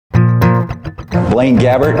Blaine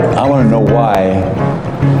Gabbert, I want to know why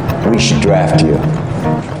we should draft you.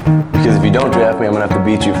 Because if you don't draft me, I'm going to have to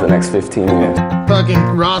beat you for the next 15 years. Fucking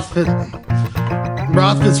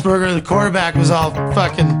Roethlisberger, the quarterback, was all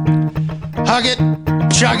fucking hug it,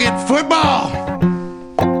 chug it, football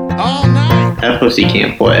all night. That pussy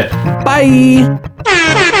can't play. Bye.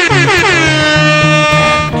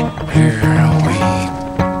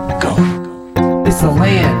 It's the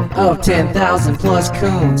land of 10,000 plus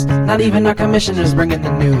coons. Not even our commissioners bringing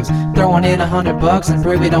the news. Throwing in $100 and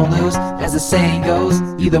pray we don't lose. As the saying goes,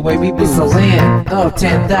 either way we booze. It's the land of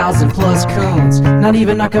 10,000 plus coons. Not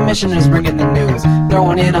even our commissioners bringing the news.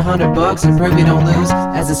 Throwing in $100 and pray we don't lose.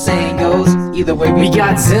 As the saying goes, either way we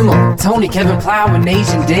got Zimmel, Tony, Kevin Plow, and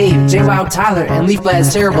Asian Dave, J-Wow, Tyler, and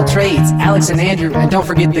Leafblad's terrible trades. Alex and Andrew, and don't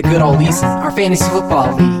forget the good old Leeson, our fantasy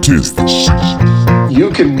football league.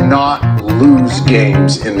 You cannot lose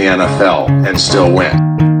games in the NFL and still win.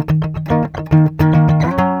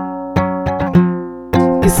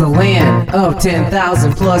 It's the land of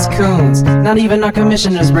 10,000 plus coons. Not even our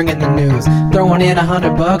commissioners bringing the news. Throwing in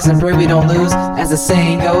 $100 and pray we don't lose. As the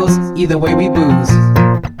saying goes, either way we booze.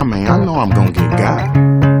 I mean, I know I'm gonna get got,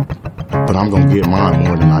 but I'm gonna get mine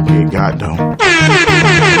more than I get got, though.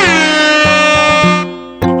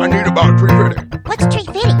 I need about $3.50. What's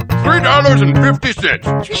 $3.50? $3.50.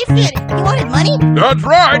 $3.50? You wanted money? That's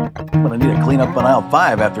right. But I need to clean up on aisle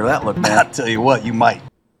 5 after that look, man. I'll tell you what, you might.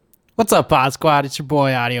 What's up, Pod Squad? It's your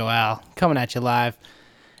boy Audio Al coming at you live.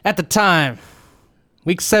 At the time,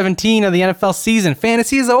 week 17 of the NFL season.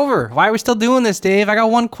 Fantasy is over. Why are we still doing this, Dave? I got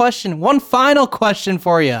one question, one final question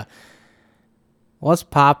for you. What's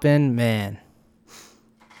poppin', man?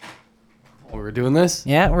 Oh, we're doing this?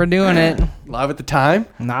 Yeah, we're doing it. Live at the time?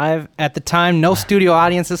 Live at the time. No studio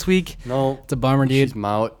audience this week. No. It's a bummer, dude. She's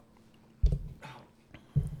out.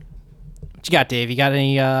 What you got, Dave? You got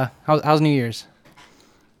any, how's New Year's?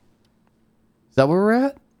 Is that where we're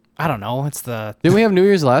at? I don't know. It's the... Didn't we have New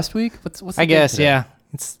Year's last week? What's the I date guess, today? yeah.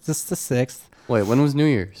 It's just the 6th. Wait, when was New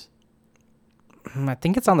Year's? I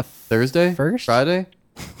think it's on the Thursday? 1st? Friday?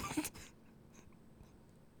 It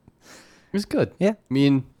was good. Yeah. I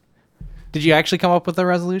mean... Did you actually come up with a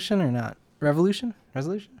resolution or not? Resolution?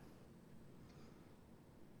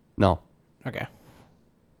 No. Okay.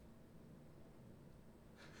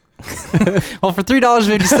 Well, for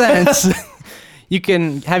 $3.50, you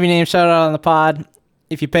can have your name shouted out on the pod.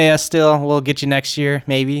 If you pay us still, we'll get you next year,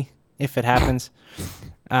 maybe, if it happens.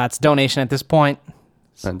 It's a donation at this point.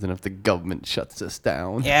 Depends on if the government shuts us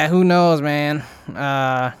down. Yeah, who knows, man.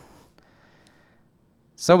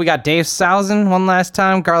 So we got Dave Sousen one last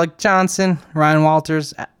time, Garlic Johnson, Ryan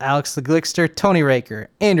Walters, Alex the Glickster, Tony Raker,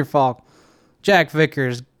 Andrew Falk, Jack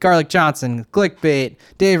Vickers, Garlic Johnson, Glickbait,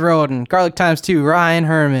 Dave Roden, Garlic times 2, Ryan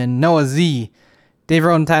Herman, Noah Z, Dave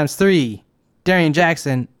Roden times 3, Darian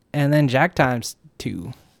Jackson, and then Jack times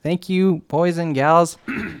 2. Thank you, boys and gals,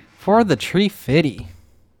 for the tree fitty.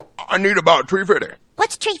 I need about $3.50.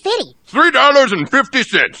 What's $3.50? $3.50.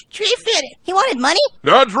 $3.50? You wanted money?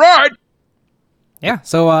 That's right. Yeah,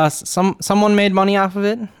 so someone made money off of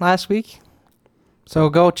it last week. So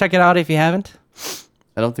go check it out if you haven't.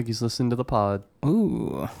 I don't think he's listened to the pod.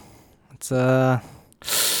 Ooh. It's that's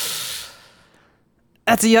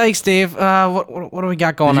a yikes, Dave. What do we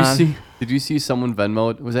got going on? Did you see someone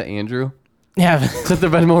Venmo? Was that Andrew? Yeah. Sent the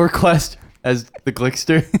Venmo request as the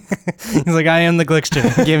Glickster. He's like, I am the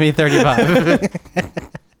Glickster. Give me 35.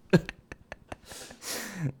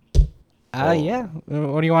 Yeah.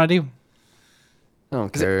 What do you want to do? I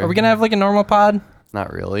don't care. Are we going to have like a normal pod?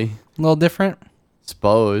 Not really. A little different?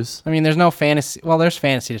 Suppose. I mean, there's no fantasy. Well, there's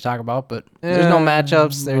fantasy to talk about, but there's no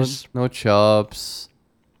matchups. There's no chops.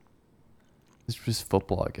 It's just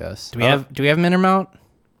football, I guess. Do we have Mintermount?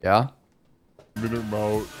 Yeah.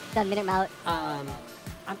 Mintermount. Done Mintermount. I'm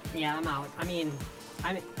out. I mean,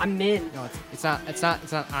 I'm in. No, it's not.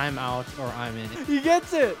 I'm out or I'm in. He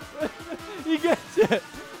gets it. He gets it.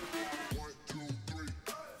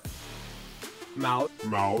 Mout.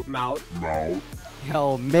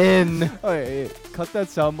 Yo, Min. Hey, cut that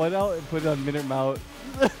soundbite out and put it on Minute Mount.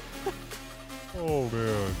 Oh,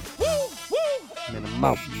 man. Minute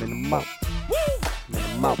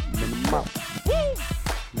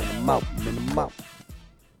Mount. All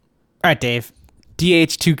right, Dave.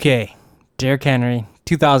 DH2K. Derrick Henry,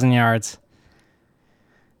 2,000 yards.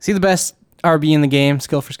 Is he the best RB in the game,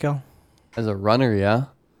 skill for skill? As a runner, yeah.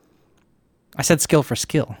 I said skill for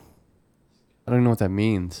skill. I don't know what that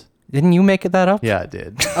means. Didn't you make that up? Yeah, I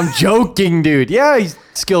did. I'm joking, dude. Yeah, he's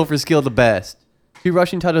skill for skill the best. 2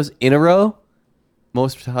 rushing titles in a row.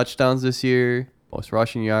 Most touchdowns this year. Most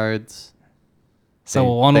rushing yards.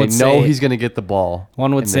 So one would say... They know he's going to get the ball.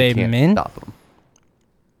 One would say Min? Stop him.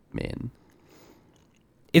 Min.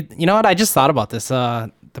 You know what? I just thought about this.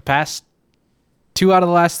 The past 2 out of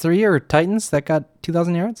the last 3 are Titans that got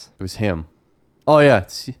 2,000 yards. It was him. Oh, yeah.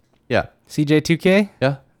 Yeah. CJ 2K.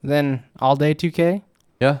 Yeah. Then all day 2K.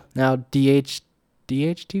 Yeah. Now DH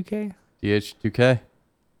 2K. DH 2K.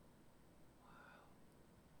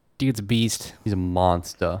 Dude's a beast. He's a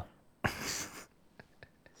monster.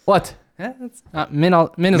 What? Yeah, that's Min as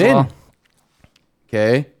Min. well.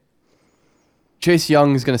 Okay. Chase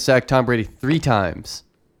Young is going to sack Tom Brady 3 times.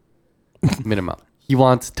 Minimum. He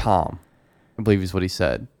wants Tom. I believe is what he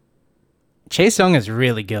said. Chase Young is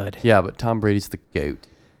really good. Yeah, but Tom Brady's the GOAT.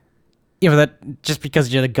 Yeah, but that just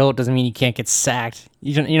because you're the GOAT doesn't mean you can't get sacked.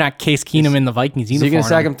 You're not Case Keenum in the Vikings uniform. Is he going to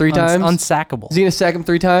sack him 3 times? Unsackable. Is he going to sack him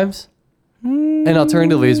 3 times? And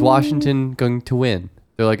alternatively, is Washington going to win?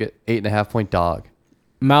 They're like an 8.5-point dog.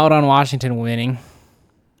 Mount on Washington winning.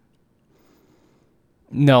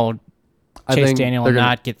 No, I Chase think Daniel will they're gonna-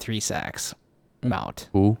 not get 3 sacks. Mount.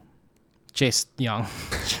 Who? Chase Young.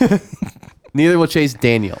 Neither will Chase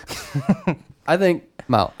Daniel. I think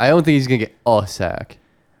Mount. I don't think he's going to get a sack.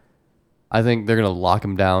 I think they're going to lock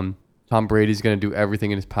him down. Tom Brady's going to do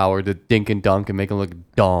everything in his power to dink and dunk and make him look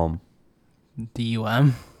dumb.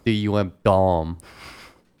 DUM. D-U-M, dumb.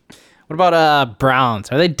 What about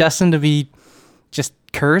Browns? Are they destined to be just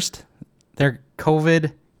cursed? They're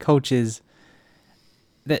COVID coaches.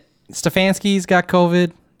 That Stefanski's got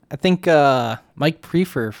COVID. I think Mike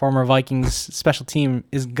Prefer, former Vikings special team,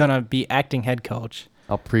 is gonna be acting head coach.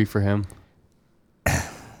 I'll pre for him.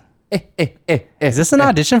 Is this an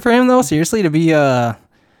audition for him though? Seriously, to be the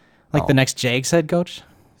next Jags head coach?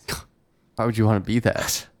 Why would you want to be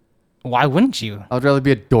that? Why wouldn't you? I would rather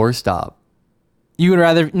be a doorstop. You would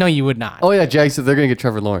rather? No, you would not. Oh yeah, Jags said they're gonna get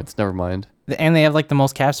Trevor Lawrence. Never mind. And they have like the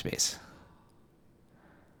most cap space.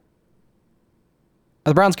 Are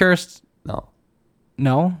the Browns cursed? No.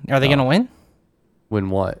 No. Are they gonna win? Win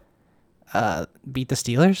what? Beat the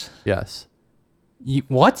Steelers? Yes.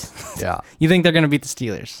 What? Yeah. You think they're gonna beat the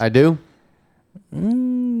Steelers? I do.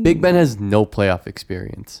 Big Ben has no playoff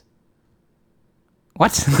experience.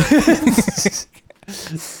 What?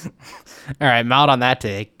 All right, I'm out on that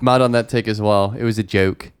take. I'm out on that take as well. It was a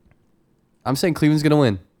joke. I'm saying Cleveland's gonna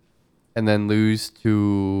win, and then lose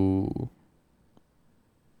to.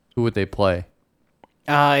 Who would they play?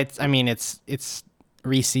 It's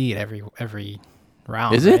reseed every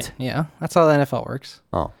round. Is right? it? Yeah, that's how the NFL works.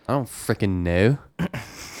 Oh, I don't freaking know.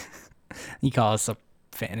 You call us a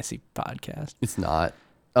fantasy podcast. It's not.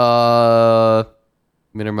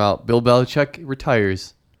 Minimum out. Bill Belichick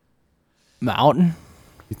retires. Mountain.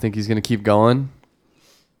 You think he's gonna keep going?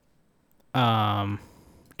 Do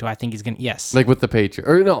I think he's gonna? Yes. Like with the Patriots?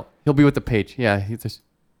 Or no, he'll be with the Patriots. Yeah.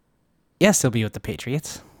 Yes, he'll be with the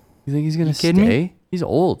Patriots. You think he's gonna stay? kidding me? He's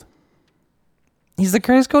old. He's the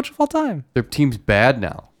greatest coach of all time. Their team's bad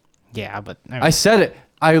now. Yeah, but I said it.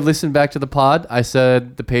 I listened back to the pod. I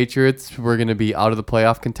said the Patriots were going to be out of the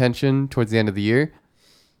playoff contention towards the end of the year.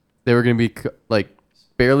 They were going to be like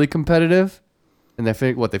barely competitive, and they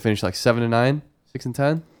finished like 7-9,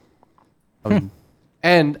 6-10.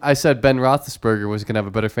 And I said Ben Roethlisberger was going to have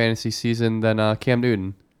a better fantasy season than Cam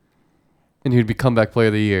Newton, and he'd be comeback player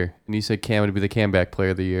of the year. And you said Cam would be the comeback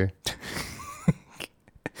player of the year.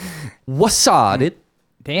 What's it?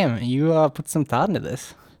 Damn, you put some thought into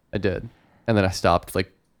this. I did, and then I stopped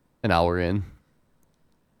like an hour in.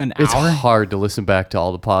 An It's hour? hard to listen back to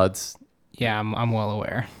all the pods. Yeah, I'm well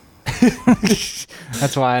aware.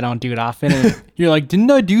 That's why I don't do it often. And you're like, didn't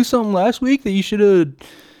I do something last week that you should have?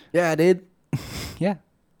 Yeah, I did. Yeah.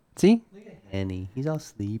 See? Henny, he's all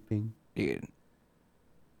sleeping. Dude.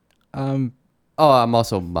 Oh, I'm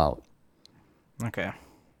also out. Okay.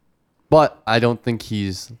 But I don't think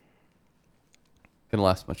he's gonna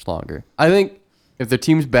last much longer. I think if their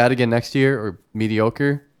team's bad again next year or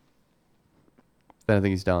mediocre, then I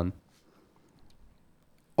think he's done.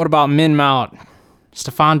 What about Min Mount?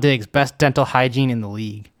 Stephon Diggs, best dental hygiene in the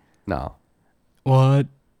league. No. What?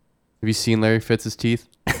 Have you seen Larry Fitz's teeth?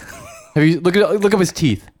 Have you look up his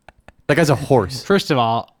teeth? That guy's a horse. First of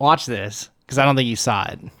all, watch this, because I don't think you saw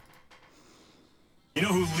it. You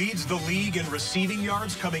know who leads the league in receiving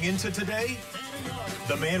yards coming into today?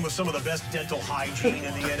 The man with some of the best dental hygiene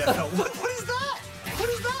in the NFL. What is that? What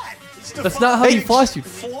is that? That's not how you floss, you.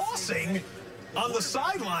 Flossing on the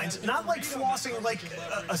sidelines, not like flossing like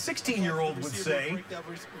a 16-year-old would say.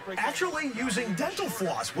 Actually using dental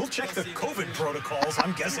floss. We'll check the COVID protocols.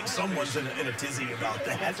 I'm guessing someone's in a tizzy about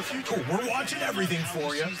that. Oh, we're watching everything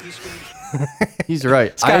for you. He's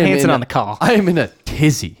right. Scott Hansen on the call. I am in a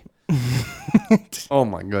tizzy. Oh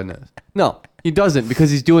my goodness. No, he doesn't because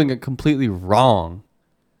he's doing it completely wrong.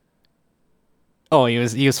 Oh, he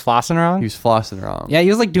was flossing wrong? He was flossing wrong. Yeah, he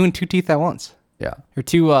was like doing 2 teeth at once. Yeah. Or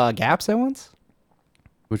 2 gaps at once?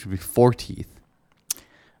 Which would be 4 teeth.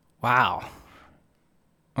 Wow.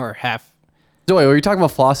 Or half. So wait, were you talking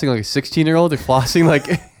about flossing like a 16-year-old or flossing like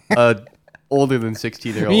a older than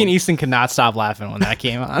 16-year-old? Me and Easton could not stop laughing when that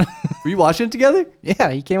came on. Were you watching it together?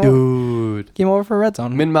 Yeah, he came Dude. over for Red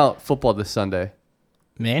Zone. Min-Mount football this Sunday.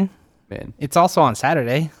 Man. Man. It's also on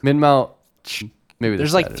Saturday. Min-Mount, maybe There's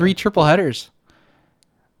this like Saturday. 3 triple headers.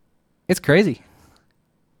 It's crazy.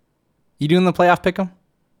 You doing the playoff pick'em?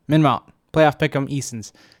 Min-Mount. Playoff pick'em,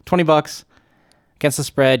 Easton's. $20 against the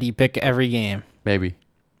spread. You pick every game. Maybe.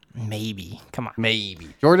 Maybe. Come on. Maybe.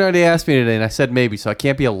 Jordan already asked me today, and I said maybe, so I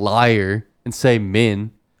can't be a liar and say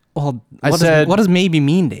min. Well, I what said, what does maybe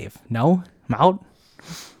mean, Dave? No? I'm out?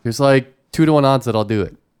 There's like 2-1 odds that I'll do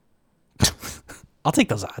it. I'll take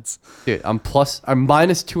those odds. Dude, I'm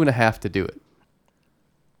minus 2.5 to do it.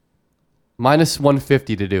 Minus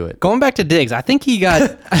 150 to do it. Going back to Diggs, I think he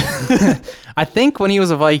got... I think when he was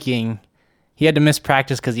a Viking, he had to miss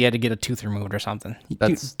practice because he had to get a tooth removed or something.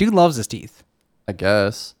 Dude loves his teeth. I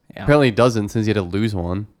guess. Yeah. Apparently he doesn't since he had to lose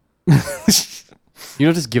one. You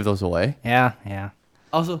don't just give those away. Yeah.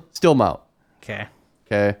 Also, still mount. Okay.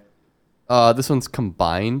 Okay. This one's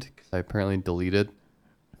combined because I apparently deleted.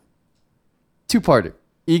 2-parter.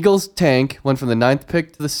 Eagles tank went from the 9th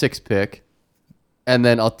pick to the 6th pick. And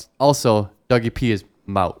then also, Dougie P is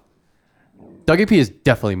Mout. Dougie P is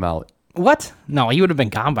definitely Mout. What? No, he would have been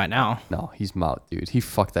gone by now. No, he's Mout, dude. He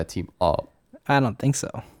fucked that team up. I don't think so.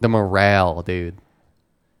 The morale, dude.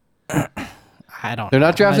 I don't They're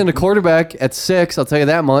not drafting a quarterback at 6, I'll tell you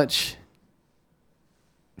that much.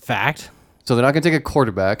 Fact. So they're not going to take a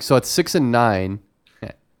quarterback. So at 6 and 9,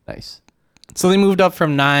 nice. So they moved up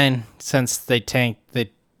from 9 since they tanked.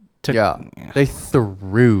 They took. They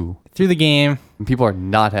threw the game. And people are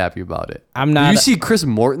not happy about it. I'm not. You see, Chris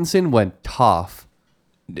Mortensen went tough.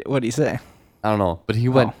 What did he say? I don't know, but he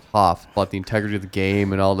went tough about the integrity of the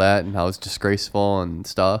game and all that, and how it's disgraceful and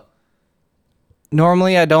stuff.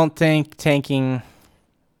 Normally, I don't think tanking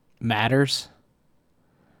matters.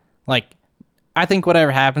 Like, I think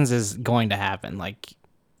whatever happens is going to happen. Like,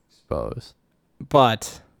 suppose.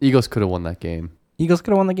 But Eagles could have won that game. Eagles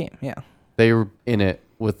could have won the game. Yeah. They were in it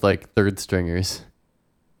with like third stringers.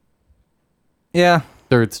 Yeah.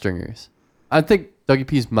 Third stringers. I think Dougie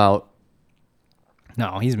P's Mout.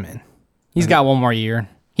 No, he's min. He's got one more year.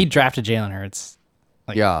 He drafted Jalen Hurts.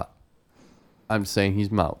 Like, yeah. I'm saying he's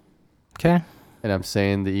Mout. Okay. And I'm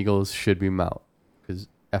saying the Eagles should be Mout. Because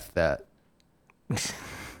F that.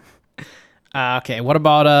 Okay, what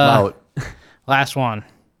about Mout. last one?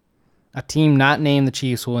 A team not named the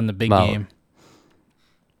Chiefs will win the big Mout. game.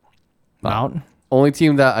 Mout? Only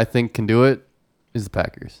team that I think can do it is the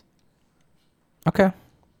Packers. Okay.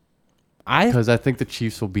 Because I think the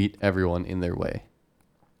Chiefs will beat everyone in their way.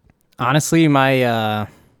 Honestly, my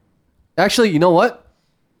Actually, you know what?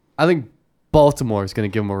 I think Baltimore is going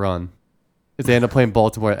to give them a run. If they end up playing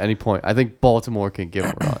Baltimore at any point, I think Baltimore can give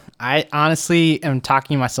them a run. I honestly am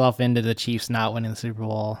talking myself into the Chiefs not winning the Super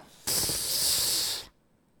Bowl.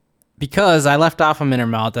 Because I left off a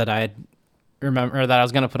Mintermount that I remember that I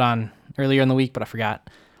was going to put on earlier in the week, but I forgot.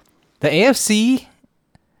 The AFC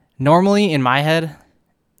normally in my head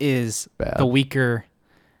is the weaker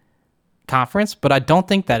conference, but I don't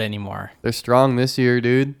think that anymore. They're strong this year,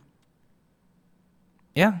 dude.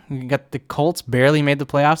 Yeah, you got the Colts barely made the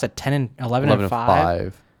playoffs at 10 and 11 and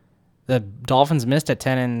 5. The Dolphins missed at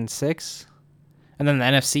 10 and 6. And then the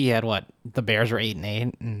NFC had what? The Bears were 8 and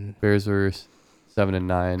 8 and Bears were 7 and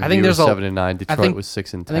 9. I think we there's were a 7 and 9. Detroit was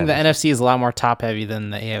 6 and 10. I think the NFC is a lot more top heavy than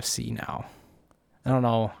the AFC now. I don't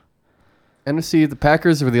know. NFC, the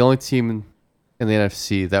Packers were the only team in the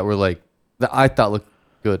NFC that were like that I thought looked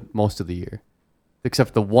good most of the year.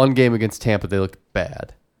 Except the one game against Tampa, they looked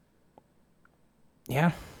bad.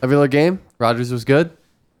 Yeah. Every other game, Rodgers was good.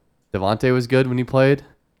 Devontae was good when he played.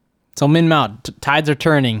 So Min-Mount, tides are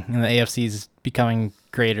turning, and the AFC is becoming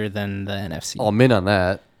greater than the NFC. All min on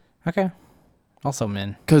that. Okay. Also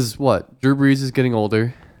min. Because what? Drew Brees is getting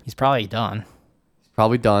older. He's probably done. He's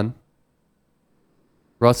probably done.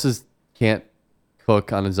 Russ can't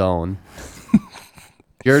cook on his own.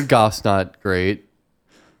 Jared Goff's not great.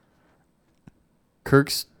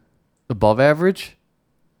 Kirk's above average,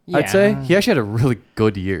 I'd say. He actually had a really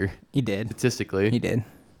good year. He did. Statistically. He did.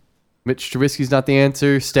 Mitch Trubisky's not the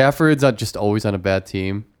answer. Stafford's not just always on a bad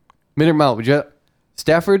team. Minter Mount, would you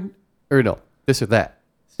Stafford or no? This or that?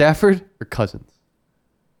 Stafford or Cousins?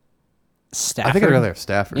 Stafford. I think I'd rather have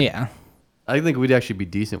Stafford. Yeah. I think we'd actually be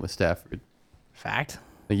decent with Stafford. Fact.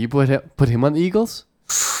 Like you put him on the Eagles?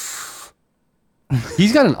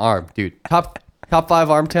 He's got an arm, dude. Top Top 5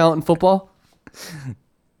 arm talent in football.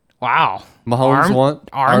 Wow. Mahomes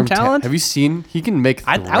arm talent? Have you seen? He can make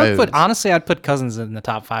throws. I would I'd put Cousins in the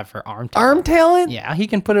top 5 for arm talent. Arm talent? Yeah, he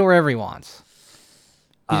can put it wherever he wants.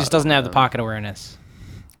 He just doesn't have the pocket awareness.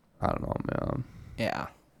 I don't know, man. Yeah.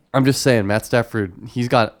 I'm just saying, Matt Stafford, he's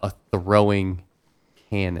got a throwing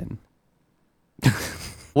cannon.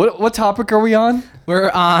 What topic are we on?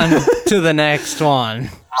 We're on to the next one.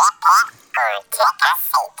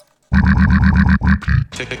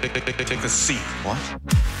 Take a seat. What?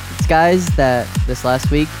 Guys that this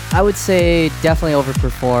last week, I would say definitely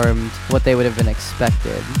overperformed what they would have been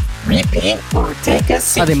expected. Repeat or take a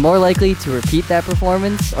seat. Are they more likely to repeat that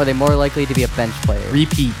performance, or are they more likely to be a bench player?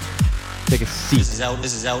 Repeat. Take a seat.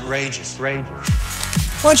 This is outrageous. Why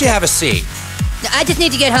don't you have a seat? I just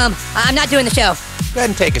need to get home. I'm not doing the show. Go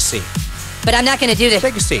ahead and take a seat. But I'm not going to do this.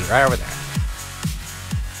 Take a seat right over there.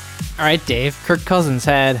 All right, Dave. Kirk Cousins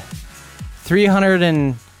had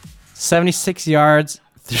 376 yards,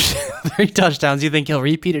 3 touchdowns. You think he'll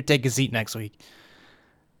repeat or take a seat next week?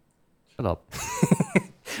 Shut up.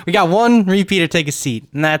 We got one repeat or take a seat,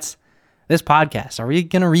 and that's this podcast. Are we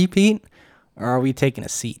going to repeat or are we taking a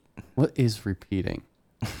seat? What is repeating?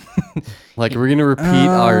 Like, are we going to repeat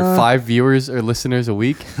our 5 viewers or listeners a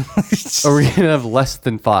week? Or are we going to have less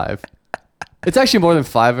than 5? It's actually more than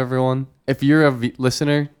 5, everyone. If you're a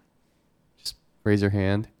listener, just raise your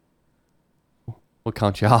hand. We'll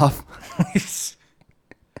count you off.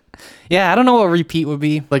 Yeah, I don't know what repeat would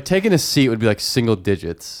be. Like, taking a seat would be like single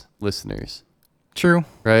digits listeners. True.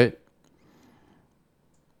 Right?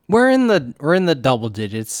 We're in the double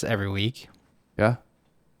digits every week. Yeah.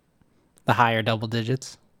 The higher double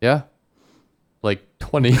digits. Yeah. Like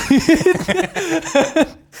 20.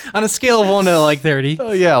 On a scale of 1 to like 30.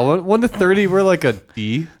 Oh yeah, 1 to 30, we're like a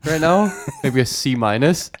D right now. Maybe a C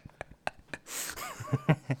minus.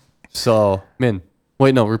 So,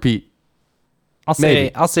 repeat.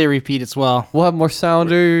 I'll say repeat as well. We'll have more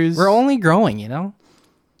sounders. We're only growing, you know?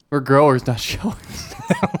 We're growers, not showers.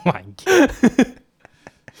 Oh my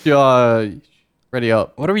god. Ready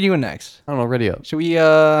up. What are we doing next? I don't know, ready up. Should we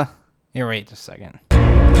here, wait just a second.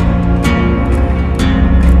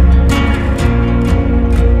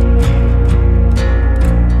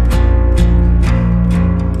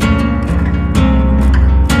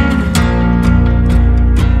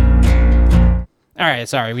 All right,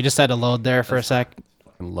 sorry, we just had to load there for a sec.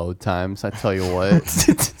 Load times, I tell you what.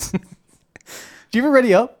 Do you ever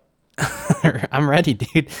ready up? I'm ready,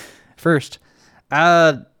 dude. First,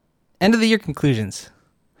 end of the year conclusions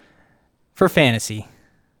for fantasy.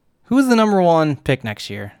 Who's the number 1 pick next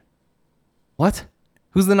year? What?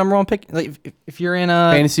 Who's the number 1 pick? Like, if you're in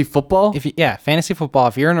a fantasy football? Fantasy football.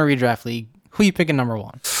 If you're in a redraft league, who you picking number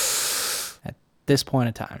 1 at this point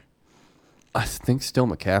in time? I think still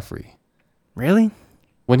McCaffrey. Really?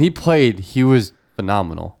 When he played, he was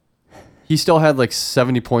phenomenal. He still had like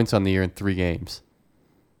 70 points on the year in 3 games.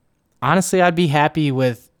 Honestly, I'd be happy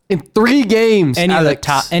with in 3 games. Any of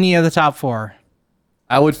the top 4.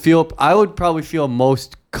 I would probably feel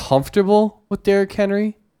most comfortable with Derrick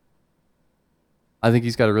Henry. I think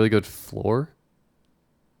he's got a really good floor.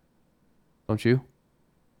 Don't you?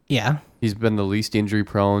 Yeah. He's been the least injury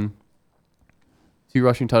prone. 2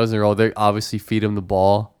 rushing titles in a row. They obviously feed him the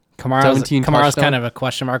ball. Kamara's kind of a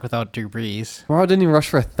question mark without Drew Brees. Kamara didn't even rush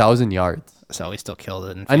for 1,000 yards. So he still killed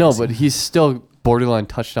it. I know, but he's still borderline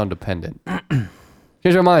touchdown dependent.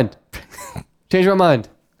 Change my mind. Change my mind.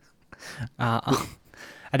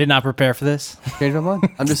 I did not prepare for this. Change my mind.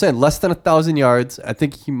 I'm just saying, less than 1,000 yards. I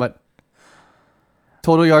think he might.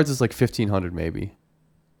 Total yards is like 1,500 maybe.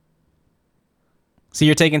 So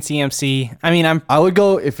you're taking CMC. I mean, I would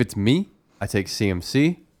go, if it's me, I take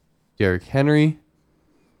CMC, Derrick Henry,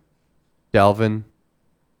 Dalvin.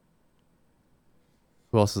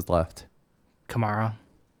 Who else is left? Kamara.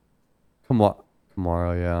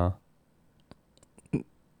 Kamara, yeah.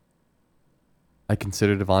 I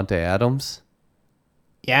consider Devontae Adams.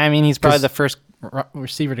 Yeah, I mean, he's probably the first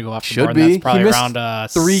receiver to go off the board. Should be. That's probably he missed around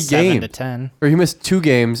 3 7 games. to 10. Or he missed 2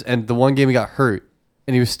 games, and the one game he got hurt,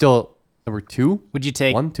 and he was still number 2. Would you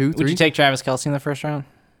take 1, 2, 3? Would you take Travis Kelce in the first round?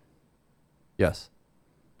 Yes.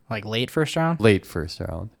 Like late first round? Late first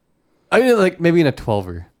round. I mean, like maybe in a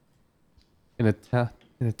 12er. In a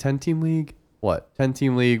 10-team league? What?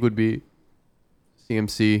 10-team league would be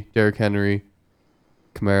CMC, Derrick Henry,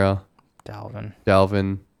 Kamara,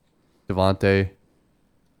 Dalvin, Devontae.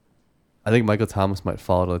 I think Michael Thomas might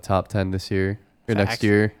fall to the top 10 this year or next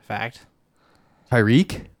year. Fact.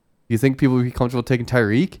 Tyreek? You think people would be comfortable taking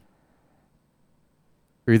Tyreek?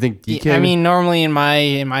 Or you think DK? I mean, normally in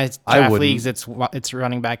my draft wouldn't. leagues, it's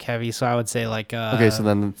running back heavy. So I would say like. Okay, so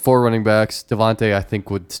then 4 running backs. Devontae, I think,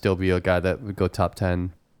 would still be a guy that would go top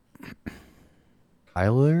 10.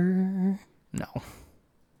 Kyler? No.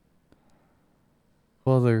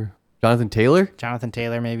 Well, other Jonathan Taylor? Jonathan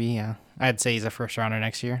Taylor, maybe. Yeah, I'd say he's a first rounder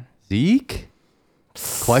next year. Zeke?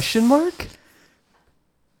 Question mark?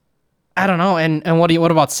 I don't know. And what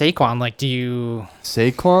about Saquon? Like, do you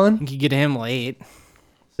Saquon? You could get him late.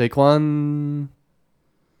 Saquon?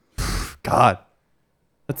 God,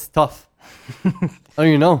 that's tough. I don't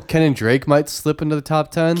even know. Kenyon Drake might slip into the top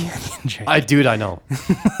 10. I know.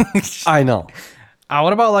 I know.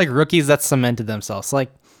 What about like rookies that cemented themselves?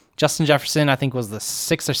 Like Justin Jefferson, I think was the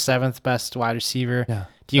 6th or 7th best wide receiver. Yeah.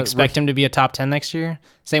 Do you expect him to be a top 10 next year?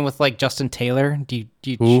 Same with like Justin Taylor. Do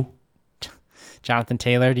you Who? Jonathan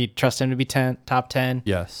Taylor, do you trust him to be top 10?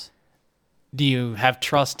 Yes. Do you have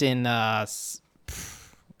trust in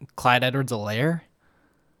Clyde Edwards-Helaire?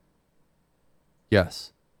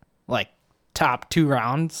 Yes. Like top 2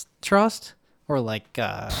 rounds trust? Or like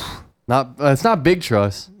it's not big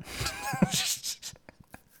trust.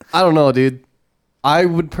 I don't know, dude. I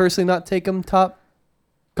would personally not take him top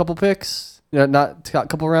couple picks. Not top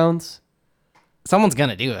couple rounds. Someone's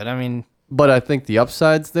gonna do it. I mean, but I think the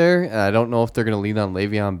upside's there, and I don't know if they're gonna lean on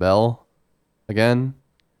Le'Veon Bell again.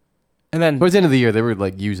 And then towards the end of the year, they were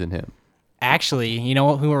like using him. Actually, you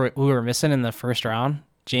know who were missing in the first round?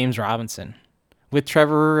 James Robinson, with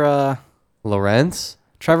Trevor Lawrence,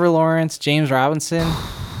 James Robinson.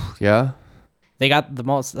 Yeah, they got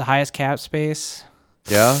the highest cap space.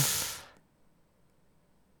 Yeah,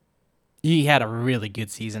 he had a really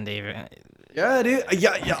good season, David. Yeah, dude.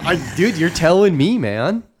 Yeah. Dude, you're telling me,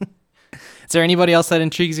 man. Is there anybody else that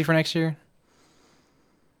intrigues you for next year?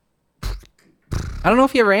 I don't know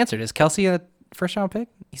if you ever answered. Is Kelsey a first round pick?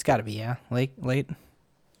 He's got to be, yeah. Late.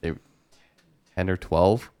 10 or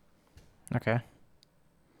 12. Okay.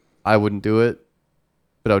 I wouldn't do it,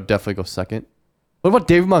 but I would definitely go second. What about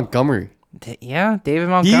David Montgomery? Yeah, David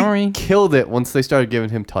Montgomery. He killed it once they started giving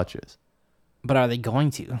him touches. But are they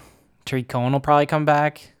going to? Tariq Cohen will probably come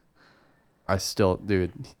back.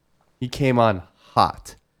 Dude, he came on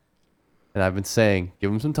hot. And I've been saying,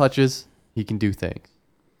 give him some touches. He can do things.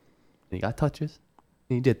 And he got touches.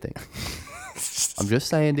 And he did things. I'm just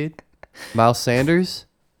saying, dude. Miles Sanders,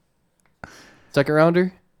 second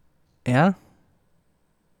rounder. Yeah.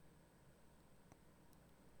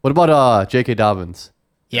 What about J.K. Dobbins?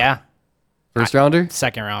 Yeah. First rounder?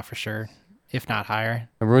 Second round for sure, if not higher.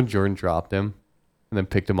 Remember when Jordan dropped him and then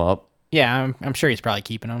picked him up? Yeah, I'm sure he's probably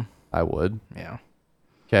keeping him. I would. Yeah.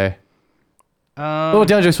 Okay.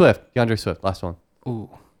 DeAndre Swift, last one. Ooh.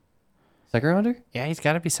 Second rounder? Yeah, he's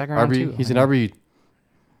got to be second round too. He's an RB2?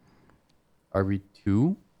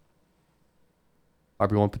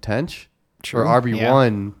 RB1 potential? True. Or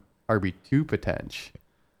RB1, RB2 potential?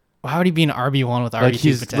 Why would he be an RB1 with RB2 Like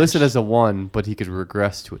he's potential? listed as a 1, but he could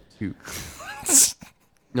regress to a 2. You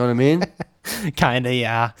know what I mean? Kinda,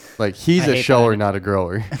 yeah. Like he's a shower, not a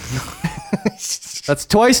grower. That's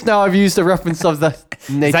twice now I've used a reference of that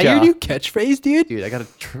nature. Is that your new catchphrase, dude? Dude, I got a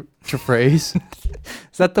phrase.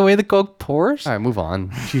 Is that the way the Coke pours? All right, move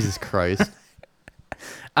on. Jesus Christ.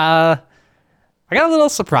 I got a little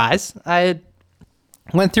surprise. I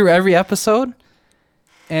went through every episode,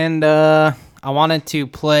 and I wanted to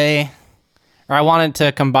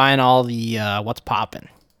combine all the what's poppin'.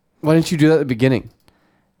 Why didn't you do that at the beginning?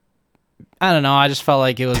 I don't know. I just felt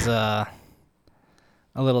like it was a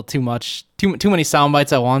little too much, too many sound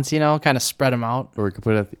bites at once. Kind of spread them out. Or we could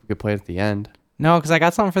play it at the end. No, because I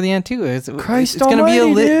got something for the end too. It's gonna be a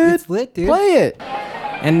lit. Dude. It's lit, dude. Play it.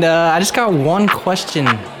 And I just got one question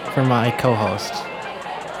for my co-host.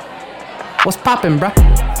 What's poppin', bruh?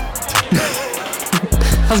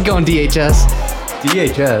 How's it going, DHS?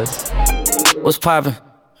 What's poppin'?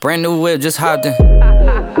 Brand new whip, just hopped in.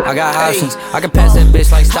 I got options. I can pass that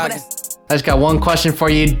bitch like Stockton. I just got one question for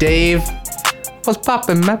you, Dave. What's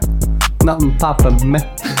poppin', man? Nothing poppin', man.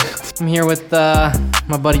 I'm here with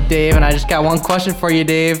my buddy Dave, and I just got one question for you,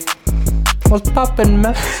 Dave. What's poppin',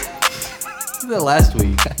 man? Did that last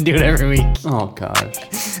week. I do it every week. Oh gosh.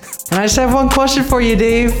 And I just have one question for you,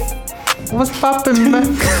 Dave. What's poppin',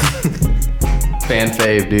 man? Fan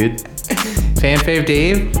fave, dude. Fan fave,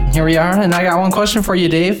 Dave. Here we are, and I got one question for you,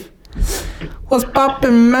 Dave. What's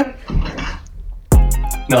poppin', man?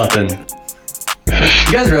 Nothing.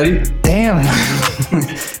 You guys ready? Damn.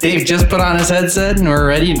 Dave just put on his headset, and we're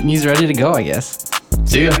ready. He's ready to go, I guess.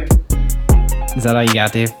 See ya. Is that all you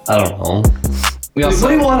got, Dave? I don't know. What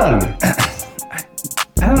do you want out of me?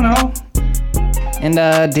 I don't know. And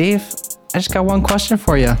Dave, I just got one question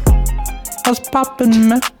for you. What's poppin',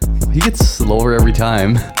 man? He gets slower every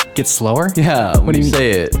time. Gets slower? Yeah, when do you you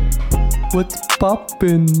say it. What's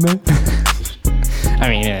poppin', man? I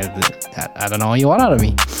mean, I don't know what you want out of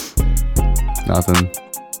me. Nothing.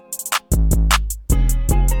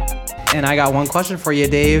 And I got one question for you,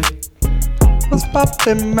 Dave. What's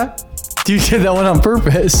poppin', man? You did that one on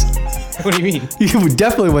purpose. What do you mean? You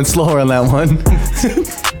definitely went slower on that one.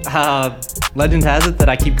 Legend has it that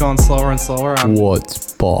I keep going slower and slower.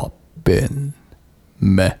 What's poppin',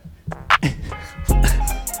 meh?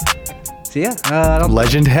 So yeah, I don't.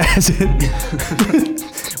 Legend has it.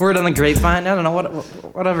 Word on the grapevine. I don't know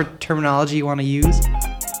whatever terminology you want to use.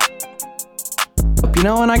 You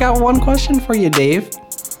know, and I got one question for you, Dave.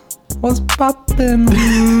 What's poppin',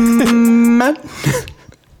 man?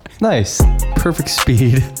 Nice. Perfect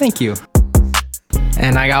speed. Thank you.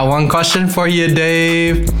 And I got one question for you,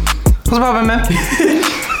 Dave. What's poppin', man?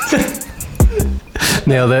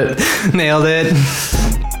 Nailed it. Nailed it.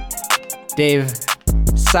 Dave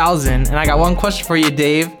Sousen. And I got one question for you,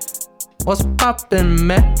 Dave. What's poppin',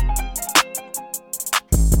 man?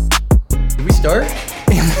 Did we start?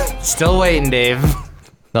 Still waiting, Dave.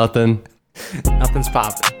 Nothing. Nothing's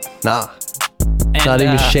popping. Nah. And, Not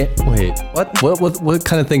even Wait. What? What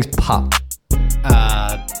kind of things pop?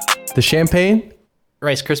 The champagne?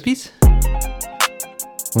 Rice Krispies.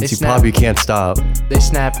 Once you pop, you can't stop. They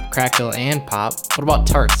snap, crackle, and pop. What about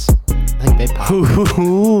tarts? I think they pop.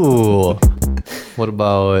 Ooh. What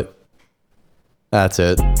about... That's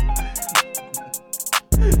it.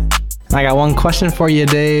 I got one question for you,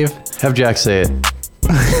 Dave. Have Jack say it.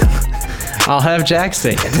 I'll have Jack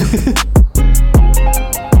say it.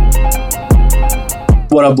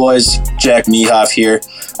 What up, boys? Jack Niehoff here.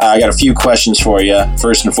 I got a few questions for you.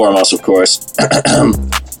 First and foremost, of course.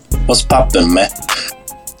 What's poppin', man?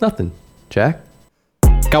 Nothing. Jack?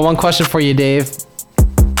 Got one question for you, Dave.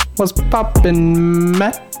 What's poppin',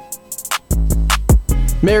 man?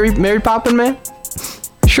 Mary poppin', man?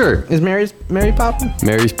 Sure. Is Mary poppin'?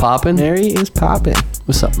 Mary's poppin'? Mary is poppin'.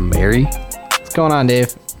 What's up, Mary? What's going on,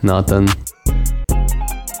 Dave? Nothing.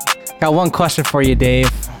 Got one question for you, Dave.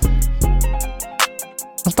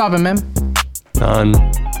 What's poppin', man? None.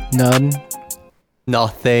 None.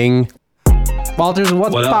 Nothing. Walters,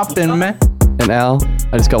 what's poppin', man? And Al,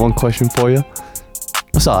 I just got one question for you.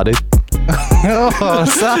 What's up, dude? Oh,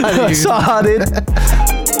 sorry.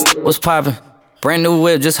 What's poppin'? Brand new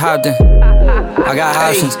whip, just hopped in. I got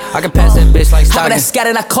options. I can pass that bitch like How Stockton. that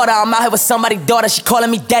scattered, I caught her. I'm out here with somebody's daughter. She calling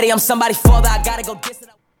me daddy. I'm somebody's father. I gotta go diss it.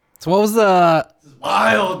 So what was the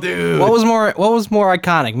wild, dude? What was more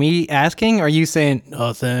iconic? Me asking or you saying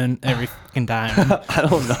nothing every fucking time? I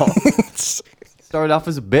don't know. Started off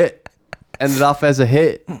as a bit, ended off as a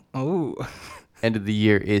hit. Ooh. End of the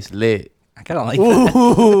year is lit. I kind of like that.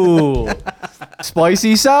 Ooh.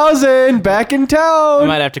 Spicy Sousen back in I town.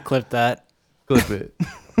 might have to clip that. Clip it.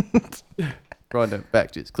 Run that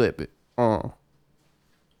back, just clip it. Oh.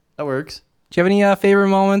 That works. Do you have any favorite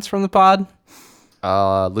moments from the pod?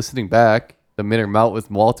 Listening back, the Minute Mount with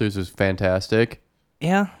Walters was fantastic.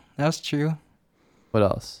 Yeah, that's true. What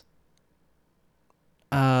else?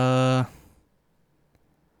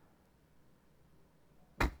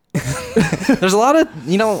 There's a lot of,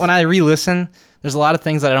 when I re-listen, there's a lot of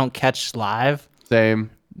things that I don't catch live.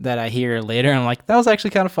 Same. That I hear later, and I'm like, that was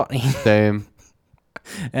actually kind of funny. Same.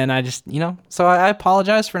 And I just, so I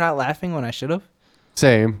apologize for not laughing when I should have.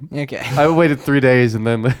 Same. Okay. I waited 3 days and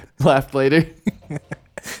then laughed later.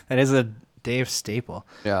 That is a Dave staple.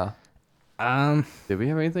 Yeah. Did we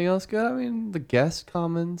have anything else good? I mean, the guest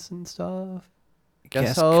comments and stuff.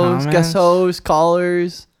 Guest hosts,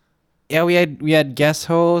 callers. Yeah, we had guest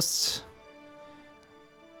hosts.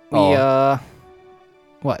 What?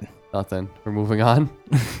 Nothing. We're moving on.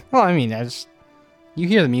 Well, I mean, you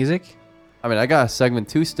hear the music. I mean, I got a segment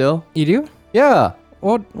 2 still. You do? Yeah.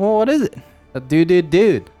 What is it? A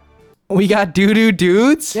dude. We got doo-doo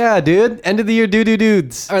dudes? Yeah, dude. End of the year doo-doo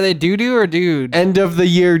dudes. Are they doo-doo or dude? End of the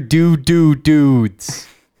year doo-doo dudes.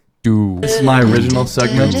 Dude. This is my original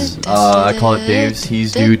segment. I call it Dave's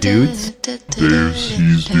He's Do Dudes. Dave's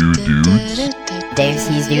He's Do Dudes. Dave's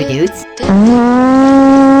He's Do Dudes.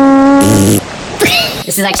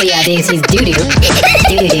 This is actually Dave's He's Doo Doo.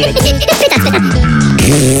 Doo Doo Dudes.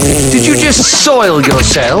 Did you just soil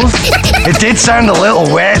yourself? It did sound a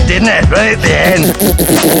little wet, didn't it? Right at the end.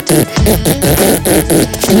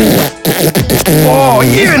 Oh,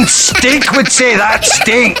 even Stink would say that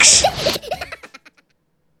stinks.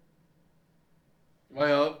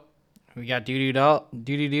 We got doo-doo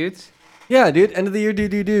dudes? Yeah, dude. End of the year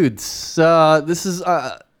doo-doo dudes. This is...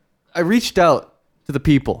 I reached out to the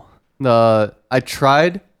people. I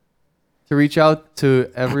tried to reach out to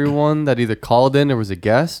everyone that either called in or was a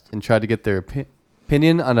guest and tried to get their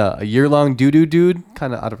opinion on a year-long doo-doo dude,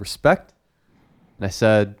 kind of out of respect. And I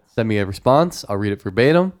said, send me a response. I'll read it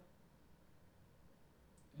verbatim.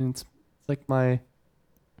 And it's like my, I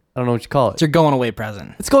don't know what you call it. It's your going away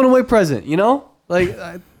present. It's going away present, you know? Like,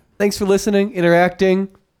 thanks for listening, interacting.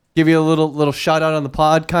 Give you a little shout out on the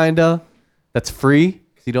pod, kinda. That's free,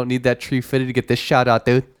 because you don't need that tree fitted to get this shout out,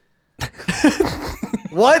 dude.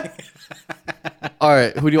 What? All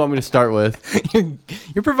right, who do you want me to start with?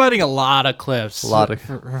 You're providing a lot of clips.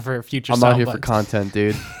 For future. I'm out here for content,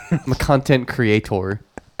 dude. I'm a content creator.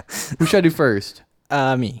 Who should I do first?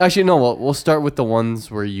 Me. Actually, no. We'll start with the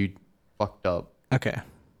ones where you fucked up. Okay.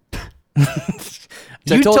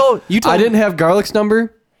 You told. I didn't have Garlic's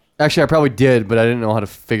number. Actually, I probably did, but I didn't know how to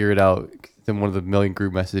figure it out in one of the million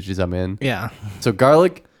group messages I'm in. Yeah. So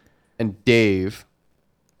Garlic and Dave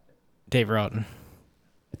wrote.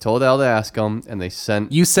 I told Al to ask them, and they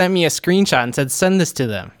sent. You sent me a screenshot and said, "Send this to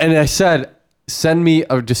them." And I said, "Send me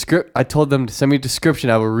a description." I told them to send me a description.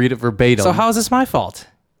 I will read it verbatim. So how is this my fault?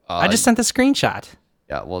 I just sent the screenshot.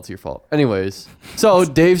 Yeah, well, it's your fault. Anyways, so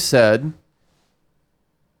Dave said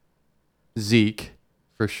Zeke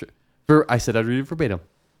for sure. I said I'd read it verbatim.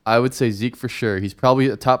 I would say Zeke for sure. He's probably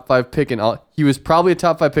a top 5 pick in all. He was probably a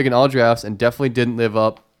top 5 pick in all drafts, and definitely didn't live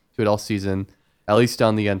up to it all season, at least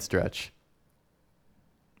down the end stretch.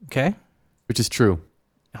 Okay. Which is true.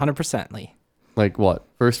 100%. Lee. Like what?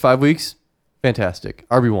 First 5 weeks, fantastic.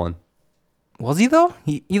 RB1. Was he though?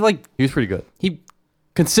 He was pretty good. He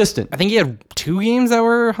consistent. I think he had 2 games that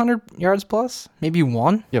were 100 yards plus. Maybe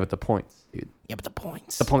 1. Yeah, but the points, dude. Yeah, but the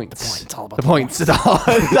points. The points. The points. It's all about the points. It's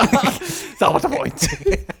all about the points.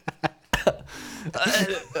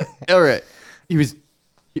 All right. He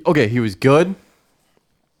was good,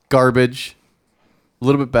 garbage, a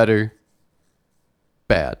little bit better,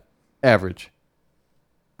 bad, average.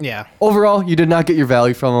 Yeah. Overall, you did not get your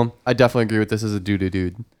value from him. I definitely agree with this as a dude.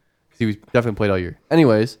 He was definitely played all year.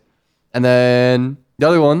 Anyways, and then the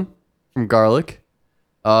other one from Garlic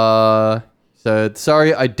said,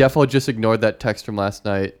 sorry, I definitely just ignored that text from last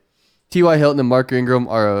night. T.Y. Hilton and Mark Ingram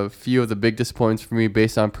are a few of the big disappointments for me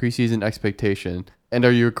based on preseason expectation. And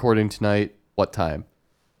are you recording tonight? What time?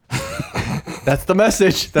 That's the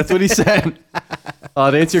message. That's what he said. To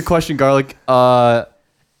answer your question, Garlic,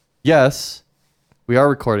 yes, we are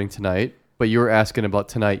recording tonight, but you were asking about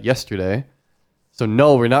tonight yesterday. So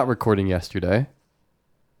no, we're not recording yesterday.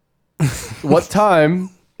 What time?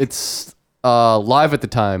 It's live at the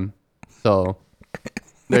time. So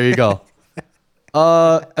there you go.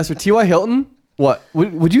 As for T.Y. Hilton, what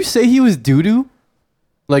would you say he was doo-doo?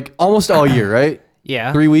 Like almost all year, right?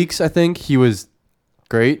 Yeah. 3 weeks, I think. He was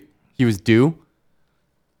great. He was due.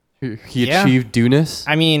 He achieved due-ness.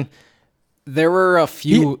 I mean, there were a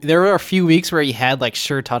few weeks where he had like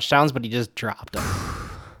sure touchdowns, but he just dropped them.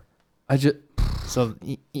 So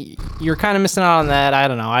you're kind of missing out on that. I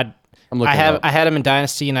don't know. I had him in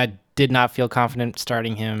Dynasty, and I did not feel confident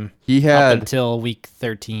starting him. He had up until week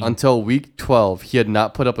 13. Until week 12, he had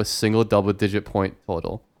not put up a single double-digit point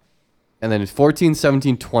total. And then it's 14,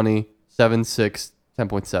 17, 20, 7, 6,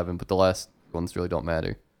 10.7, but the last ones really don't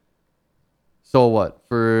matter. So what?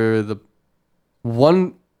 For the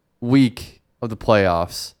 1 week of the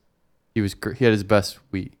playoffs, he had his best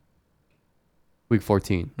week. Week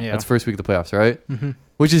 14. Yeah. That's first week of the playoffs, right? Mm-hmm.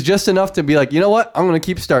 Which is just enough to be like, you know what? I'm going to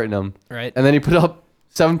keep starting him. Right. And then he put up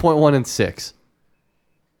 7.1 and 6.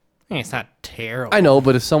 I mean, it's not terrible. I know,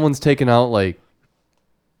 but if someone's taken out, like,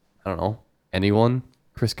 I don't know, anyone,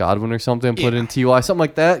 Chris Godwin or something, put in TY, something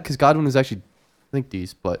like that, because Godwin is actually, I think,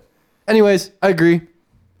 decent. But anyways, I agree.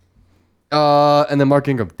 And then Mark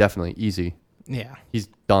Ingram, definitely, easy. Yeah. He's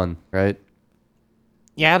done, right?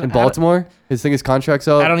 Yeah. In Baltimore, his contract's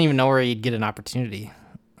up. I don't even know where he'd get an opportunity.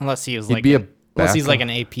 Unless he was He's like an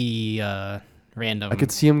AP random. I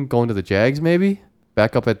could see him going to the Jags, maybe.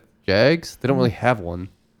 Back up at Jags. They don't really have one.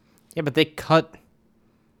 Yeah, but they cut.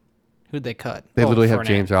 Who'd they cut? They literally have Fournette.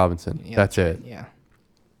 James Robinson. Yeah, that's it. Yeah.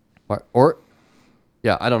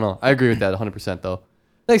 Yeah, I don't know. I agree with that 100% though.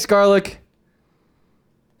 Thanks, Garlic.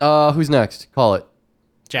 Who's next? Call it.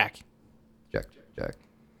 Jack.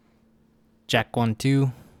 Jack 1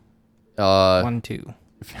 2. 1 2.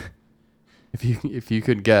 If you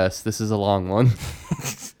could guess, this is a long one.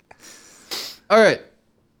 All right.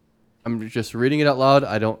 I'm just reading it out loud.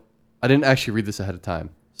 I didn't actually read this ahead of time.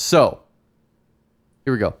 So,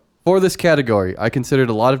 here we go. For this category, I considered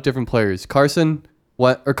a lot of different players. Carson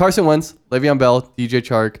Wentz, Le'Veon Bell, DJ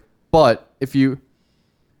Chark. But if you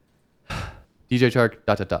DJ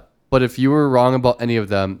Chark, ... But if you were wrong about any of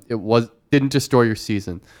them, didn't destroy your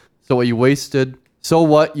season. So what you wasted So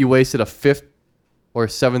what? You wasted a 5th or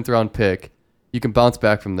 7th round pick. You can bounce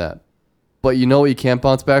back from that. But you know what you can't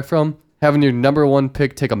bounce back from? Having your number 1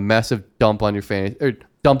 pick take a massive dump on your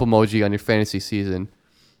dump emoji on your fantasy season.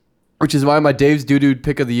 Which is why my Dave's Dude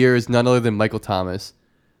pick of the year is none other than Michael Thomas.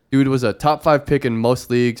 Dude was a top 5 pick in most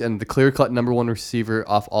leagues and the clear-cut number 1 receiver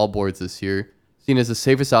off all boards this year. Seen as the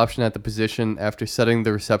safest option at the position after setting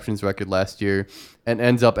the receptions record last year, and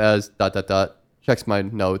ends up as ... Checks my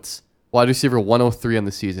notes. Wide receiver 103 on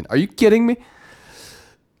the season. Are you kidding me?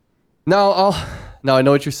 Now I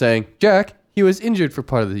know what you're saying. Jack, he was injured for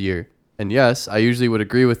part of the year. And yes, I usually would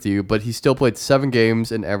agree with you, but he still played 7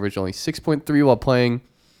 games and averaged only 6.3 while playing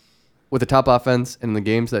with the top offense. And in the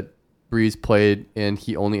games that Breeze played in,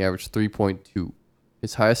 he only averaged 3.2.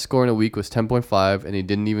 His highest score in a week was 10.5, and he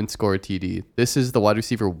didn't even score a TD. This is the wide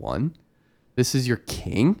receiver 1? This is your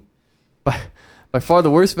king? By far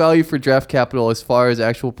the worst value for draft capital as far as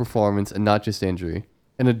actual performance and not just injury.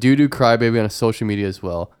 And a doo-doo crybaby on social media as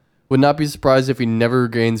well. Would not be surprised if he never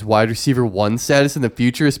regains wide receiver 1 status in the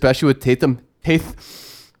future, especially with Taysom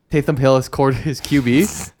Hill as his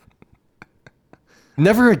QB.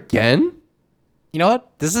 Never again? You know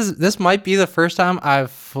what? This might be the first time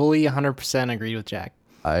I've fully 100% agreed with Jack.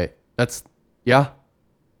 I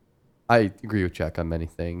agree with Jack on many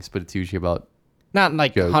things, but it's usually about not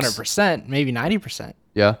like jokes. 100%, maybe 90%.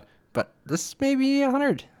 Yeah. But this may be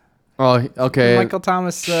 100. Oh, okay. Michael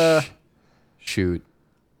Thomas. Shoot.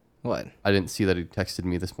 What? I didn't see that he texted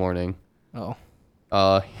me this morning. Oh.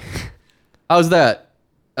 How's that?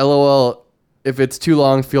 LOL. If it's too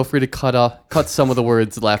long, feel free to cut some of the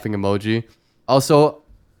words. Laughing emoji. Also,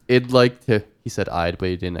 it'd like to. He said "I'd," but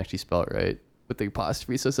he didn't actually spell it right with the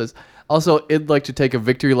apostrophe. So it says, also, it'd like to take a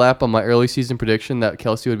victory lap on my early season prediction that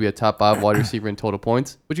Kelsey would be a top 5 wide receiver in total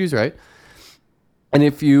points, which he's right. And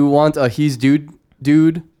if you want a he's dude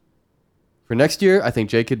for next year, I think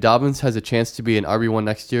J.K. Dobbins has a chance to be an RB1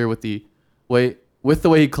 next year with the way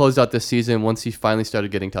he closed out this season once he finally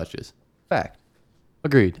started getting touches. Fact.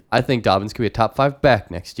 Agreed. I think Dobbins could be a top 5 back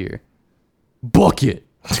next year. Book it.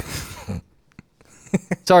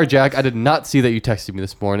 Sorry, Jack. I did not see that you texted me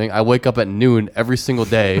this morning. I wake up at noon every single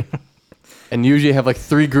day and usually have like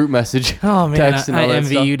 3 group message texts and all I that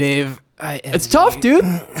envy stuff. you, Dave. It's tough, dude.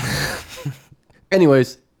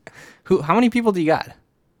 Anyways. How many people do you got?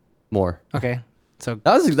 More. Okay. So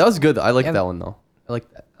that was good. I like that one though. I like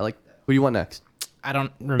that. Who do you want next? I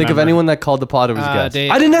don't remember. Think of anyone that called the pod or was guest.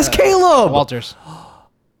 Dave, I didn't ask Caleb. Walters.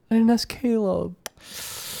 I didn't ask Caleb.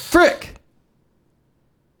 Frick.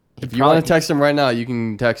 If you want to text him right now, you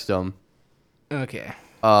can text him. Okay.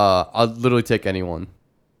 I'll literally take anyone.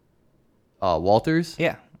 Walters?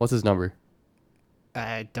 Yeah. What's his number?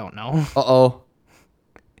 I don't know. Uh-oh.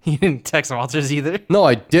 You didn't text Walters either? No,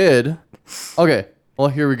 I did. Okay. Well,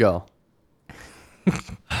 here we go.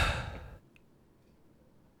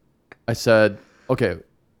 I said, okay,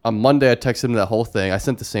 on Monday I texted him that whole thing. I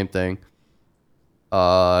sent the same thing. He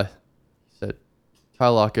said,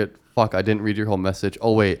 Kyle Lockett, fuck, I didn't read your whole message.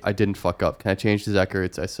 Oh, wait, I didn't fuck up. Can I change to Zach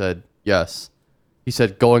Ertz? I said, yes. He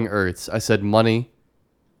said, going Ertz. I said, money.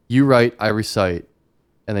 You write, I recite.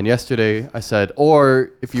 And then yesterday I said,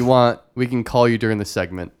 or if you want, we can call you during the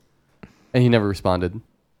segment. And he never responded.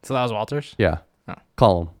 So that was Walters? Yeah. Oh.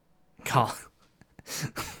 Call him.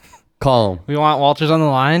 Call him. We want Walters on the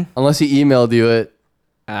line? Unless he emailed you it.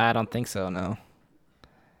 I don't think so, no.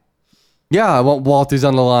 Yeah, I want Walters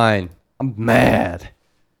on the line. I'm mad.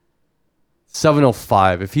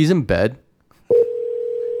 7:05. If he's in bed.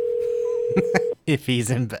 If he's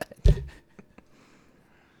in bed.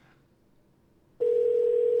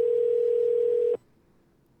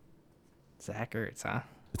 Zach Ertz, huh?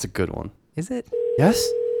 It's a good one. Is it? Yes?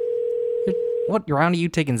 What round are you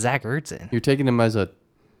taking Zach Ertz in? You're taking him as a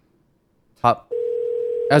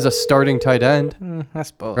starting tight end. I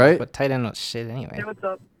suppose. Right? But tight end was shit anyway. Hey, what's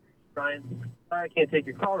up, Brian? Sorry I can't take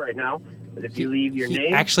your call right now, but if you leave your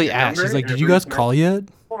name, actually your asked. number, He's like, and did a you guys brief call yet?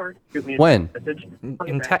 or shoot me a When? message.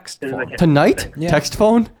 In text form. Tonight? Yeah. Text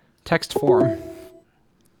phone? Text form.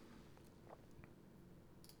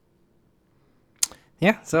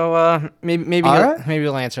 Yeah, so maybe All right. maybe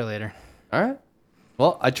we'll answer later. All right.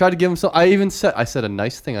 Well, I tried to give him some. I said a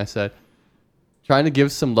nice thing. I said, trying to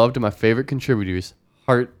give some love to my favorite contributors.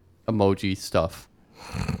 Heart emoji stuff.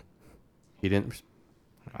 He didn't.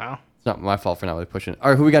 Wow. It's not my fault for not really pushing it. All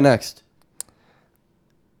right, who we got next?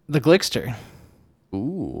 The Glickster.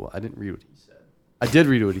 Ooh, I didn't read what he said. I did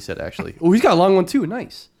read what he said, actually. Oh, he's got a long one, too.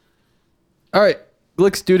 Nice. All right.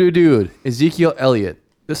 Glicks dude. Ezekiel Elliott.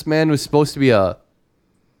 This man was supposed to be a...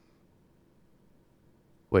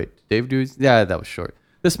 Wait, Dave Dudes? Yeah, that was short.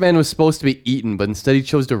 This man was supposed to be eaten, but instead he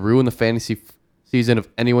chose to ruin the fantasy season of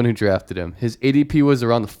anyone who drafted him. His ADP was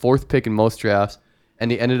around the 4th pick in most drafts,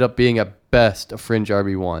 and he ended up being at best a fringe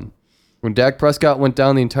RB1. When Dak Prescott went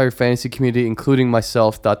down, the entire fantasy community, including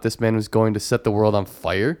myself, thought this man was going to set the world on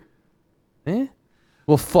fire.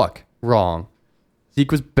 Well, fuck. Wrong.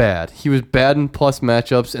 Zeke was bad. He was bad in plus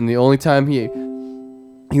matchups, and the only time he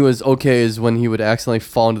was okay is when he would accidentally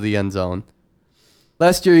fall into the end zone.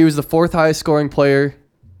 Last year, he was the 4th highest scoring player,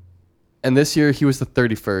 and this year, he was the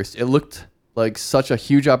 31st. It looked like such a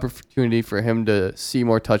huge opportunity for him to see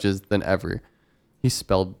more touches than ever. He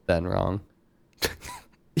spelled then wrong.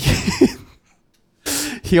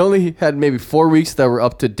 He only had maybe 4 weeks that were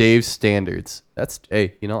up to Dave's standards.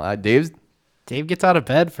 Dave gets out of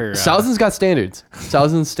bed for... Sousan's got standards.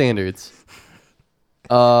 Sousan's standards.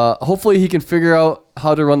 Hopefully he can figure out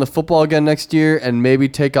how to run the football again next year and maybe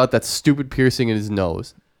take out that stupid piercing in his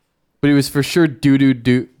nose. But he was for sure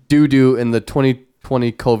doo-doo in the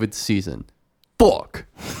 2020 COVID season. Fuck.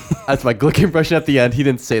 That's my Glick impression at the end. He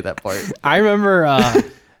didn't say that part. I remember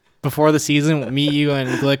before the season, me, you, and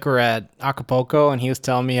Glick were at Acapulco, and he was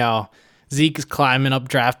telling me how Zeke is climbing up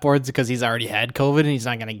draft boards because he's already had COVID and he's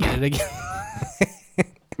not going to get it again.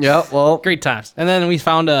 Yeah, well. Great times. And then we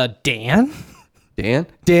found Dan. Dan?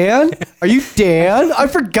 Are you Dan? I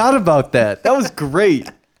forgot about that. That was great.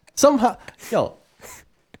 Somehow. Yo.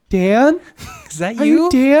 Dan? Is that Are you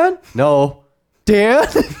Dan? No. Dan?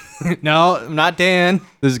 No, I'm not Dan.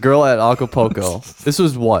 This girl at Acapulco. This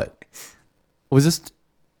was what? Was this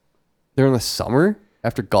during the summer?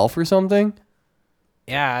 After golf or something?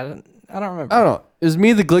 Yeah, I don't remember. I don't know. It was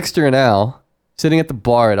me, the Glickster, and Al sitting at the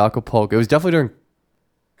bar at Acapulco. It was definitely during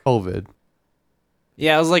COVID.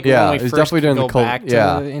 Yeah, it was like Yeah, when it we was first definitely during go the COVID. back to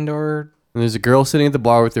Yeah. the indoor. And there's a girl sitting at the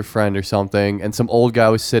bar with her friend or something, and some old guy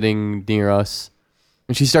was sitting near us,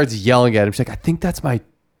 and she starts yelling at him. She's like, I think that's my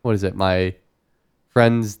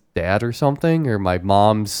friend's dad or something, or my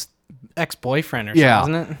mom's ex-boyfriend or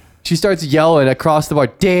something, isn't it? She starts yelling across the bar,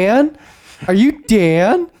 Dan? Are you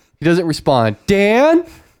Dan? He doesn't respond. Dan?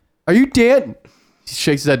 Are you Dan? He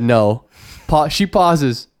shakes his head, no. She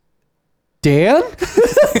pauses. Dan?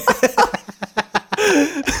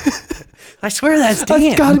 I swear that's Dan.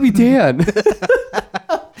 That's gotta be Dan.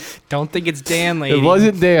 Don't think it's Dan, lady. It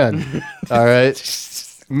wasn't Dan. All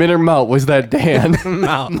right. Min or Mout, was that Dan?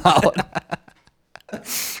 Mout.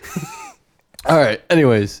 All right.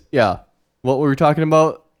 Anyways, yeah. What were we talking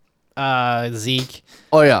about? Zeke.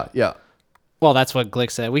 Oh, yeah. Well, that's what Glick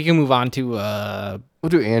said. We can move on to... We'll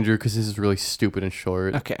do Andrew because this is really stupid and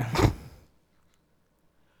short. Okay.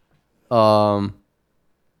 Oh,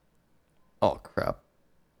 crap.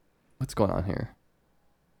 What's going on here?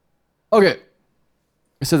 Okay.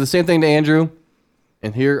 I said the same thing to Andrew,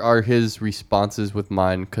 and here are his responses with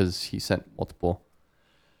mine because he sent multiple.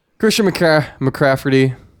 Christian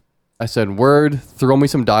McCrafferty. I said, word, throw me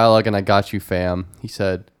some dialogue and I got you, fam. He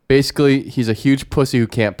said, basically, he's a huge pussy who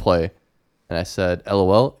can't play. And I said,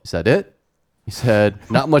 LOL, is that it? He said,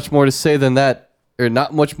 not much more to say than that,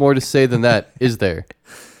 is there?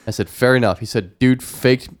 I said, fair enough. He said, dude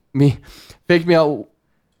faked me out.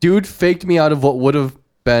 Dude faked me out of what would have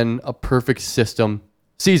been a perfect season.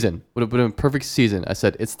 Would have been a perfect season. I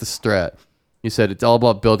said, it's the strat. He said, it's all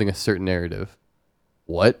about building a certain narrative.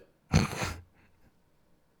 What?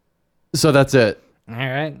 So that's it. All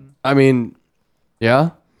right. I mean, yeah.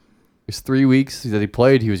 There's 3 weeks that he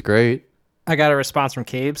played. He was great. I got a response from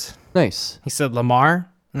Cabes. Nice. He said Lamar,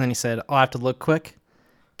 and then he said, I'll have to look quick.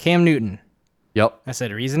 Cam Newton. Yep. I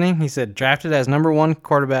said reasoning. He said drafted as number 1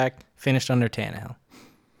 quarterback, finished under Tannehill.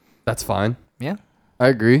 That's fine. Yeah. I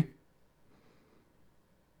agree.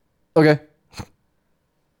 Okay.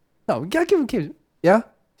 No, we gotta give him Cabes. Yeah.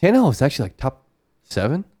 Tannehill was actually like top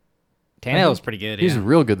 7. Tannehill was pretty good. He was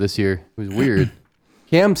real good this year. It was weird.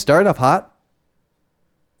 Cam started off hot,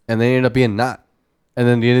 and then ended up being not. And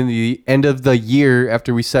then the end of the year,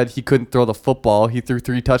 after we said he couldn't throw the football, he threw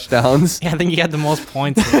 3 touchdowns. Yeah, I think he had the most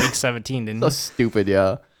points in week 17, didn't he? So stupid,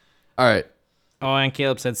 yeah. All right. Oh, and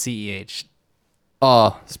Caleb said CEH.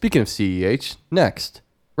 Speaking of CEH, next,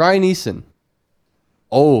 Ryan Eason.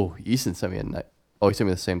 Oh, Eason sent me a night. Oh, he sent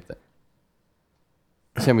me the same thing.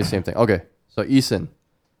 Okay, so Eason.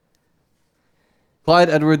 Clyde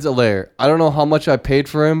Edwards-Helaire. I don't know how much I paid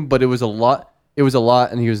for him, but it was a lot. It was a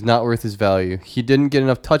lot, and he was not worth his value. He didn't get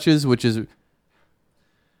enough touches, which is... I'm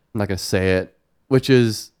not going to say it. Which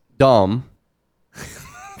is dumb.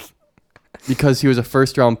 Because he was a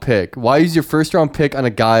first-round pick. Why use your first-round pick on a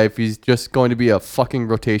guy if he's just going to be a fucking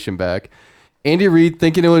rotation back? Andy Reid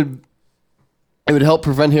thinking it would help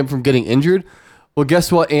prevent him from getting injured? Well,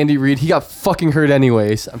 guess what, Andy Reid? He got fucking hurt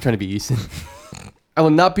anyways. I'm trying to be Eason. I will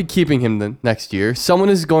not be keeping him the next year. Someone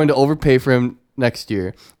is going to overpay for him next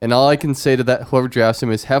year. And all I can say to that whoever drafts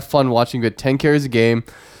him is have fun watching him get 10 carries a game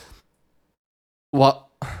while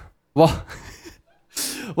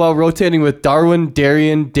rotating with Darwin,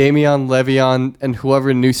 Darian, Damian, Le'Veon, and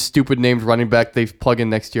whoever new stupid named running back they plug in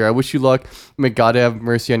next year. I wish you luck. May God have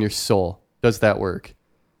mercy on your soul. Does that work?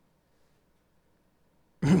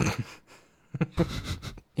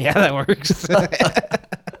 Yeah, that works.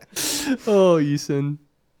 Oh, Eason.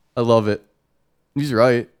 I love it. He's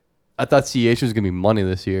right. I thought CH was going to be money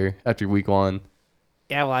this year after week 1.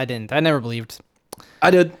 Yeah, well, I didn't. I never believed.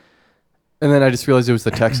 I did. And then I just realized it was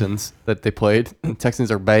the Texans that they played. The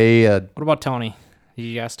Texans are bad. What about Tony? Did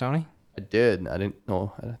you ask Tony? I did. I didn't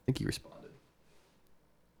know. I think he responded.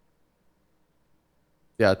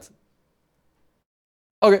 Yeah.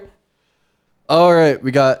 Okay. All right.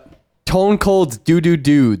 We got Tone Cold's doo-doo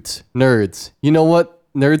dudes. Nerds. You know what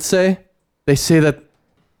nerds say? They say that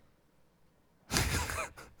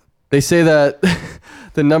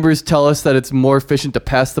the numbers tell us that it's more efficient to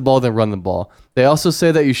pass the ball than run the ball. They also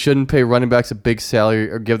say that you shouldn't pay running backs a big salary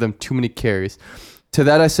or give them too many carries. To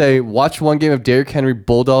that I say, watch one game of Derrick Henry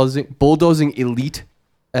bulldozing elite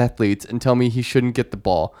athletes and tell me he shouldn't get the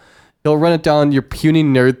ball. He'll run it down your puny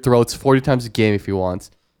nerd throats 40 times a game if he wants.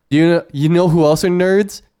 You know who else are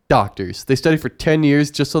nerds? Doctors. They study for 10 years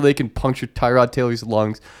just so they can puncture Tyrod Taylor's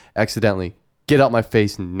lungs accidentally. Get out my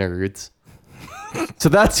face, nerds. So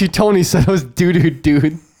that's who Tony said was doo-doo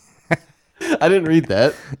dude. I didn't read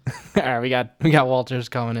that. All right, we got Walters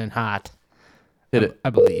coming in hot. Hit it. I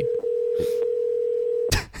believe.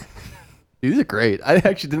 These are great. I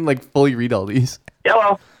actually didn't fully read all these.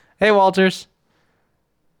 Hello. Hey, Walters.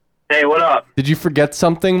 Hey, what up? Did you forget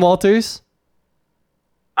something, Walters?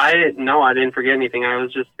 No, I didn't forget anything. I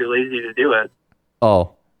was just too lazy to do it.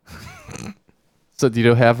 Oh. So do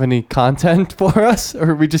you have any content for us,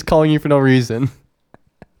 or are we just calling you for no reason?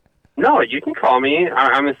 No, you can call me.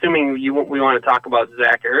 I'm assuming we want to talk about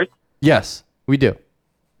Zach Ertz. Yes, we do.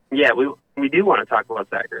 Yeah, we do want to talk about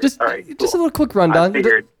Zach Ertz. All right, Just a little quick rundown.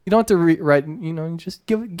 You don't have to write, just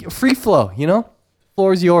give free flow,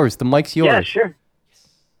 Floor is yours. The mic's yours. Yeah, sure.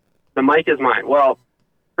 The mic is mine. Well,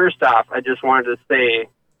 first off, I just wanted to say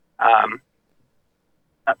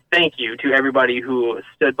thank you to everybody who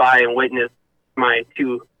stood by and witnessed my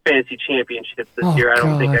 2 fantasy championships this year. I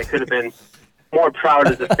don't think I could have been more proud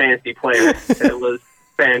as a fantasy player. It was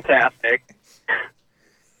fantastic.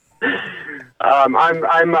 I'm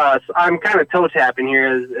kind of toe tapping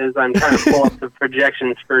here as I'm trying to pull up the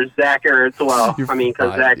projections for Zach Ertz. Well,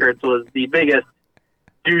 because Zach Ertz was the biggest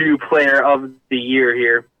doo-doo player of the year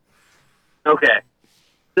here. Okay,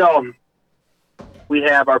 so we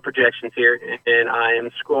have our projections here, and I am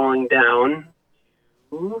scrolling down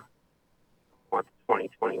to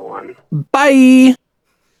 2021. Bye.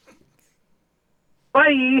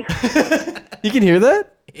 You can hear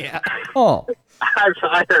that? Yeah. Oh.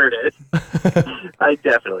 I heard it. I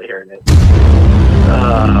definitely heard it.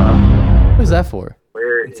 What is that for?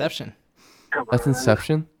 Where Inception. That's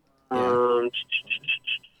Inception?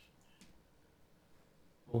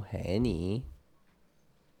 Oh, Henny.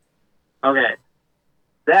 Okay.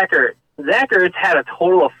 Zach Ertz had a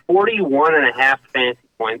total of 41.5 fantasy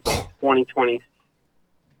points in 2020.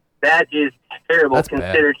 That is terrible. That's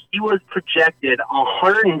considered bad. He was projected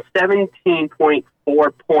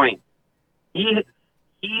 117.4 points. He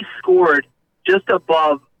scored just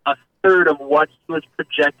above a third of what he was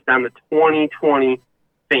projected on the 2020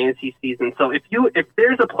 fantasy season. So if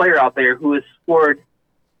there's a player out there who has scored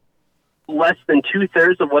less than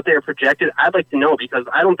 2/3 of what they were projected, I'd like to know, because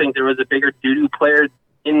I don't think there was a bigger doo-doo player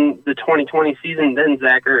in the 2020 season than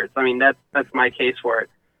Zach Ertz. I mean, that's my case for it.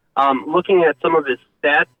 Looking at some of his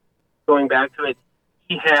stats, going back to it,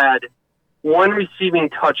 he had 1 receiving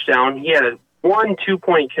touchdown. He had 1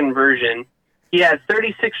 2-point conversion. He had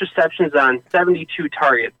 36 receptions on 72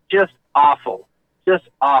 targets. Just awful. Just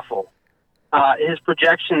awful. His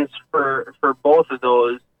projections for both of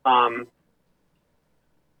those,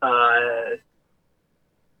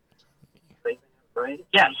 right?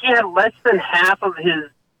 Yeah, he had less than half the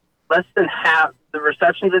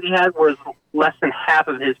receptions that he had was less than half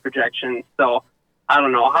of his projections. So I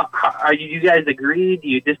don't know. How are you guys agree? Do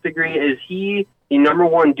you disagree? Is he the number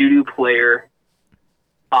 1 doo-doo player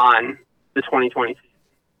on the 2020 season?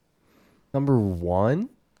 Number 1?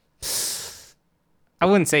 I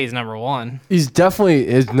wouldn't say he's number 1. He's definitely,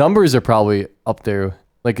 his numbers are probably up there.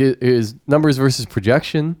 Like his numbers versus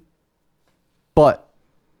projection. But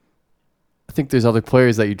I think there's other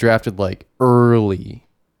players that you drafted early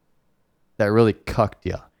that really cucked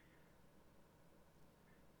you.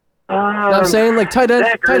 I'm saying tight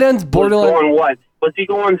ends borderline. Was he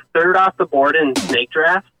going 3rd off the board in snake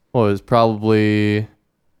draft? was probably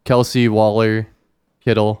Kelsey, Waller,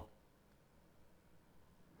 Kittle.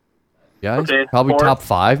 Yeah, Okay, probably four- top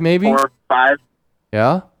 5 maybe. 4 or 5.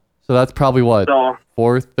 Yeah. So that's probably what? So,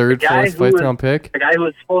 Fourth, third, the guy fourth, who fifth was- round pick. The guy who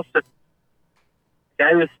was supposed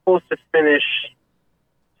to finish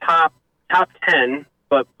top 10,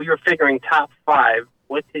 but we were figuring top 5.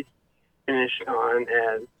 What did he finish on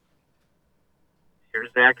as? Here,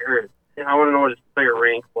 Zach Ertz. I want to know what his player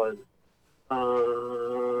rank was.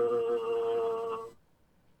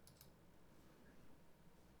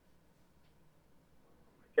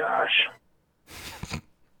 Gosh.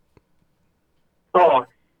 Oh,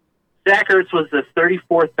 Zach Ertz was the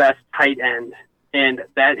 34th best tight end, and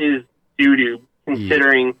that is doo-doo,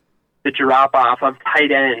 considering the drop-off of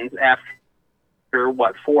tight ends after,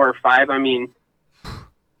 what, 4 or 5? I mean,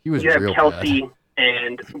 He was you have real Kelsey bad.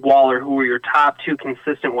 and Waller, who were your top 2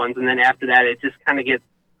 consistent ones, and then after that, it just kind of gets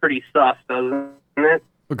pretty sus, doesn't it?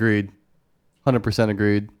 Agreed. 100%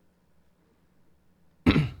 agreed.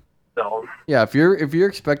 So Yeah, if you're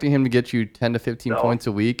expecting him to get you 10 to 15 points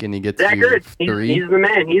a week and he gets Zach you Ertz, 3, he's the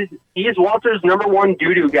man. He's Walter's number 1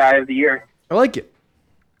 doo-doo guy of the year. I like it.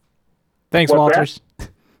 Thanks, What's Walters.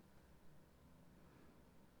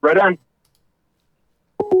 Right on.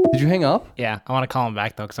 Did you hang up? Yeah, I want to call him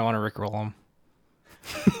back though because I want to rickroll him.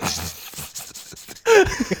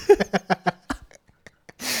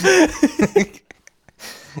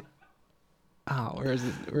 Oh, where's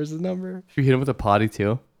his number? Should we hit him with a potty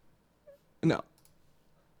too? No.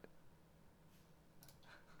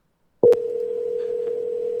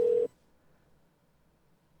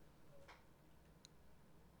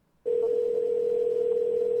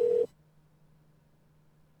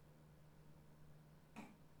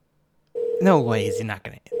 No way is he not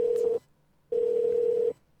gonna.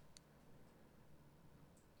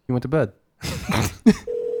 He went to bed.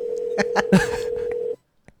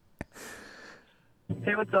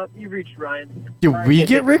 Hey, what's up? You've reached Ryan. Did we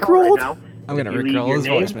get rickrolled? I'm gonna If you leave rickroll your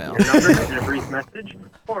his name, voicemail. Your number and a brief message,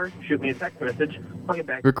 or shoot me a text message. I'll get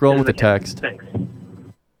back. Rickroll as with soon a as I can. text. Thanks.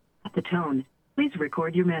 At the tone, please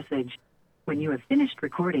record your message. When you have finished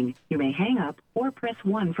recording, you may hang up or press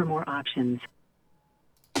 1 for more options.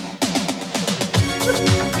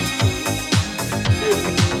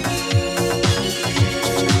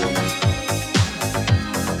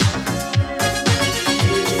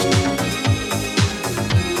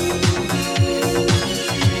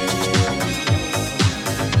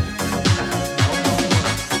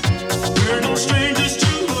 We're no strangers to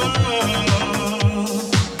love.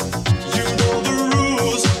 You know the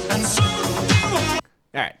rules, and so do I.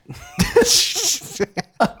 All right.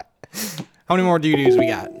 How many more doo-doos we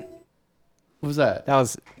got? What was that? That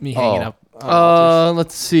was me hanging up.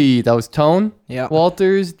 Let's see. That was Tone. Yeah.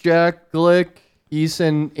 Walters, Jack, Glick,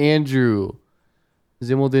 Eason, Andrew.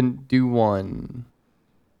 Zimmel didn't do one.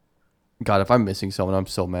 God, if I'm missing someone, I'm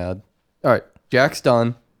so mad. All right. Jack's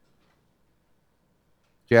done.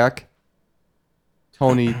 Jack,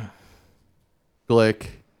 Tony, Glick,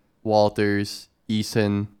 Walters,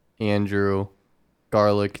 Eason, Andrew,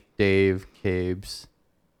 Garlic, Dave, Cabes.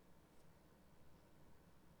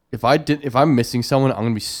 If I'm missing someone, I'm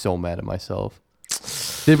gonna be so mad at myself.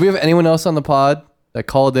 Did we have anyone else on the pod that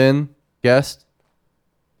called in, guest,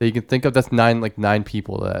 that you can think of? That's nine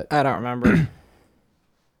people that. I don't remember.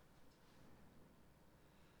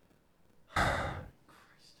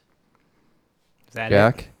 Is that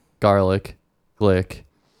Jack, Garlic, Glick,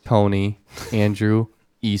 Tony, Andrew,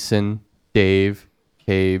 Eason, Dave,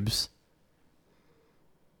 Cabes.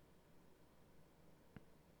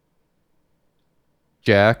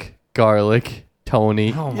 Jack, Garlic,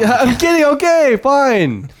 Tony. Oh my Yeah, I'm kidding. Okay,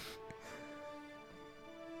 fine.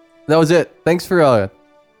 That was it. Thanks for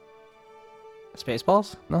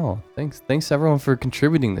Spaceballs? no, thanks everyone for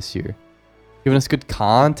contributing this year. Giving us good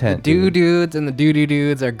content. dude. Dudes and the doo-doo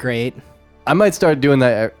dudes are great. I might start doing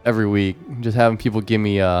that every week. Just having people give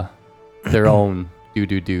me their own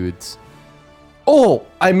doo-doo dudes. Oh,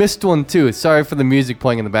 I missed one too. Sorry for the music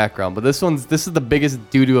playing in the background, but this is the biggest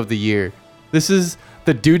doo-doo of the year. This is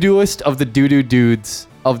the doo-dooest of the doo-doo dudes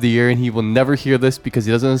of the year, and he will never hear this because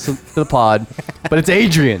he doesn't listen to the pod. But it's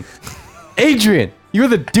Adrian. Adrian, you're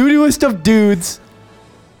the doo-dooest of dudes,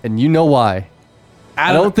 and you know why.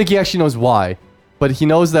 I don't think he actually knows why, but he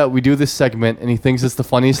knows that we do this segment, and he thinks it's the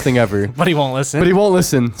funniest thing ever. But he won't listen. But he won't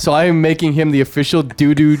listen, so I am making him the official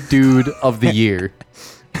doo-doo dude of the year.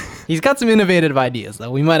 He's got some innovative ideas though.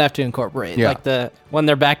 We might have to incorporate, Yeah. like when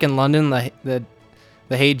they're back in London, the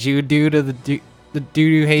Hey Jude dude of the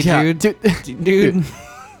doo-doo Hey Yeah, Jude dude.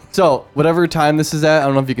 So, whatever time this is at, I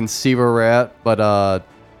don't know if you can see where we're at, but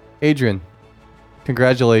Adrian,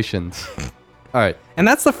 congratulations. All right. And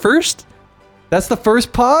that's the first That's the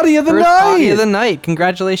first potty of the first night. potty of the night.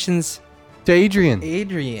 Congratulations, to Adrian.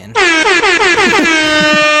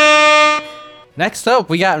 Next up,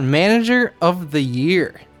 we got Manager of the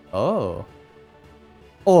Year. Oh.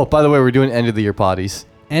 Oh, by the way, we're doing end of the year potties.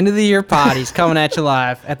 End of the year potties coming at you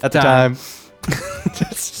live at the time.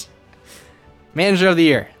 Manager of the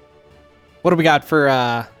Year. What do we got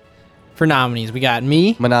for nominees? We got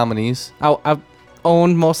me. My nominees. I've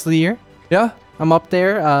owned most of the year. Yeah. I'm up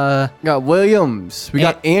there. Got Williams. We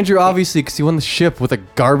got Andrew, obviously, because he won the ship with a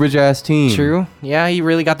garbage ass team. True. Yeah, he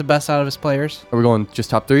really got the best out of his players. Are we going just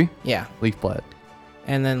top 3? Yeah. Leafblad.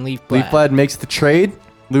 And then Leafblad. Leafblad makes the trade,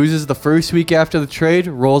 loses the first week after the trade,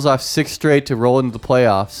 rolls off 6 straight to roll into the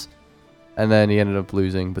playoffs, and then he ended up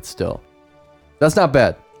losing, but still. That's not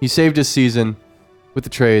bad. He saved his season with the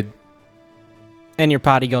trade. And your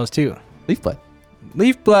potty goes too. Leafblad.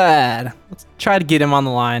 Leafblad. Let's try to get him on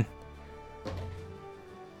the line.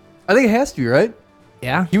 I think it has to be, right?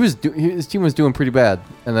 Yeah. His team was doing pretty bad,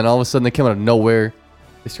 and then all of a sudden they came out of nowhere.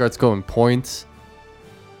 They start scoring points.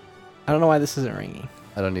 I don't know why this isn't ringing.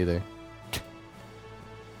 I don't either.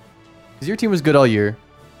 Because your team was good all year.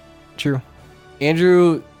 True.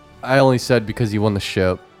 Andrew, I only said because he won the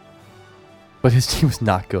ship. But his team was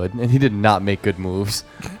not good, and he did not make good moves.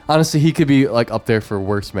 Honestly, he could be like up there for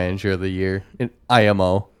worst manager of the year in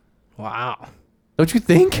IMO. Wow. Don't you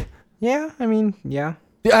think? Yeah, I mean, yeah.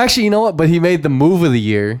 Actually, you know what? But he made the move of the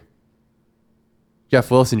year.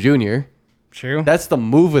 Jeff Wilson Jr. True. That's the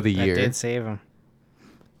move of the year. That did save him.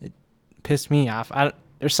 It pissed me off.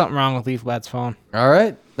 There's something wrong with Leafblad's phone. All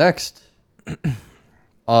right, next.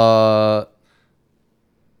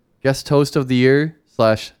 Guest host of the year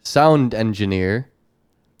 / sound engineer,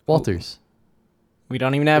 Walters. We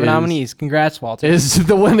don't even have nominees. Congrats, Walter. Is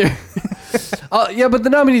the winner. Yeah, but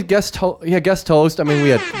the nominee guest host. I mean, we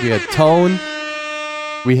had Tone,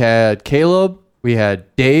 we had Caleb, we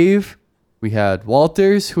had Dave, we had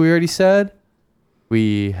Walters, who we already said.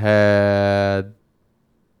 We had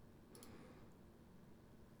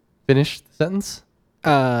finish the sentence.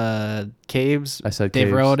 Caves. I said Dave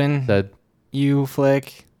Caves. Roden. Said you,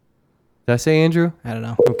 Flick. Did I say Andrew? I don't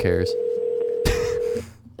know. Who cares?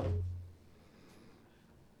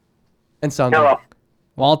 And sound. Hello.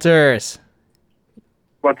 Walters.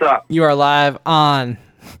 What's up? You are live on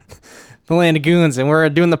the Land of Goons, and we're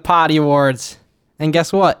doing the potty awards. And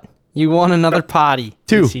guess what? You won another potty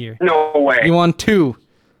 2 this year. No way. You won 2.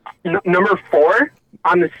 Number 4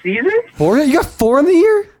 on the season? 4? You got 4 in the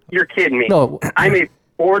year? You're kidding me. No. I'm a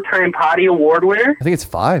 4-time potty award winner. I think it's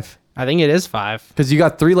 5. I think it is 5. Because you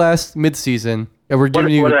got 3 last mid-season, and we're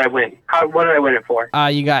giving you. What did I win? What did I win it for?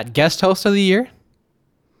 You got guest host of the year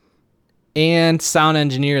and sound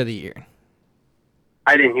engineer of the year.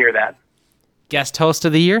 I didn't hear that. Guest host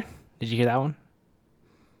of the year. Did you hear that one?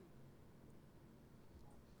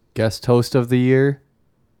 Guest host of the year.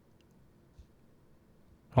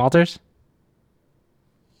 Walters?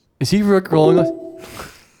 Is he rolling us?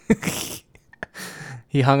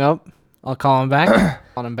 He hung up. I'll call him back.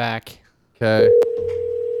 Call him back. Okay.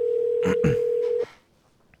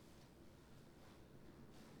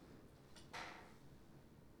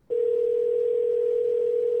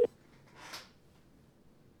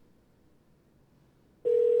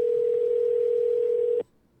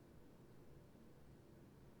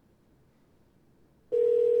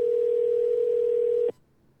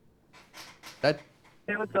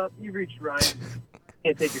 Hey, what's up? You reached Ryan.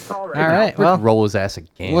 Can't take your call right All now. right. Well, roll his ass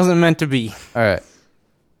again. Wasn't meant to be. All right.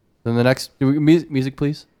 Then the next music,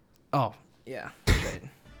 please. Oh, yeah.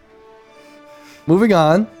 Moving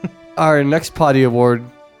on. Our next potty award.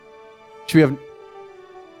 Should we have?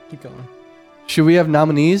 Keep going. Should we have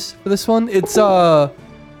nominees for this one? It's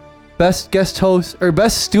best guest host or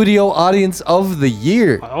best studio audience of the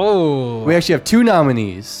year. Oh. We actually have 2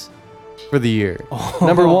 nominees for the year.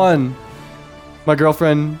 Number 1, my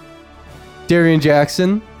girlfriend, Darian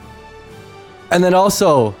Jackson. And then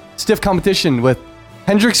also, stiff competition with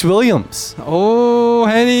Hendrix Williams. Oh,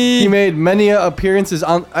 Henny. He made many appearances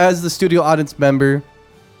as the studio audience member.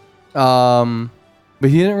 But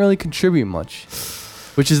he didn't really contribute much.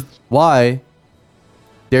 Which is why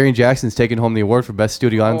Darian Jackson's taking home the award for Best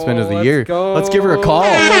Studio Audience Member of the Year. Go. Let's give her a call.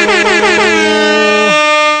 I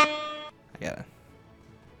got it.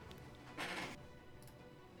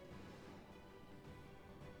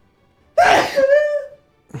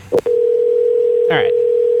 All right.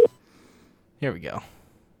 Here we go.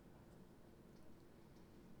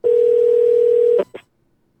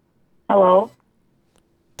 Hello.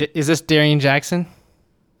 Is this Darian Jackson?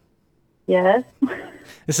 Yes.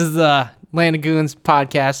 This is the Land of Goons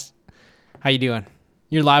podcast. How you doing?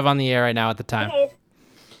 You're live on the air right now at the time.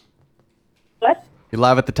 What? You're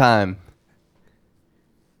live at the time.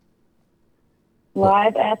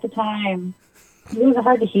 Live at the time. You guys are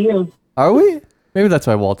hard to hear. Are we? Maybe that's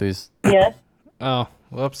why Walters. Yes. Oh,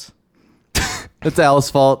 whoops. It's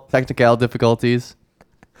Al's fault. Technical difficulties.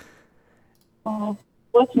 Oh,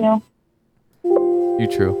 what's new? You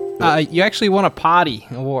true. You actually won a potty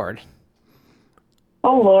award.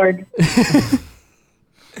 Oh Lord.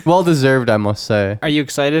 Well deserved, I must say. Are you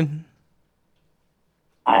excited?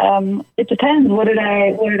 It depends. What did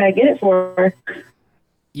I get it for?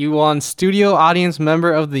 You won Studio Audience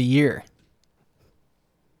Member of the Year.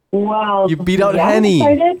 Wow. You beat out yeah, I'm Henny.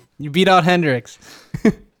 excited. You beat out Hendrix.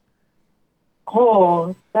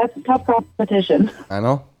 Oh, that's a tough competition. I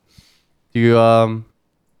know. Do you have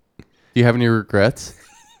any regrets?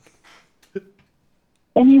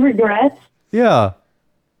 Any regrets? Yeah.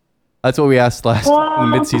 That's what we asked last in the Well-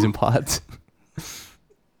 mid-season pods.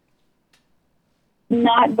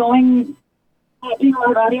 Not being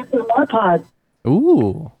our audience in more pods.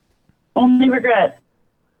 Ooh. Only regret.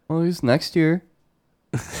 Well, who's next year?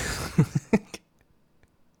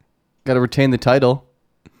 Got to retain the title.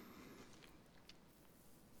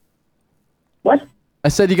 What? I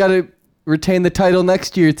said you got to retain the title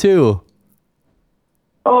next year too.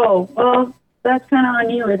 Oh, well, that's kind of on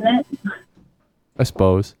you, isn't it? I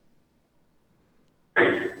suppose.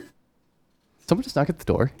 Someone just knock at the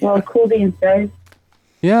door. Well, cool beans, guys.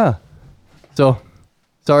 Yeah. So,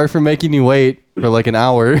 sorry for making you wait for like an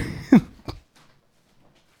hour.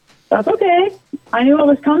 That's okay. I knew it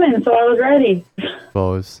was coming, so I was ready.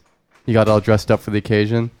 Suppose. You got all dressed up for the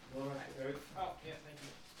occasion.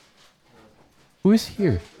 Who is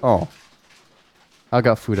here? Oh. I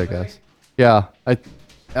got food, I guess. Yeah.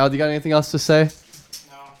 Al, do you got anything else to say?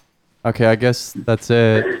 No. Okay, I guess that's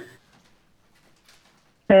it.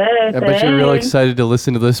 Hey, I bet you're real thanks. excited to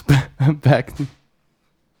listen to this back.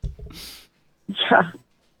 Yeah.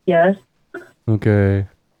 Yes. Okay.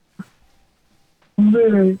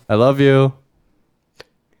 Mm. I love you.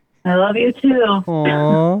 I love you too.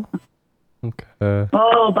 Aww. Okay.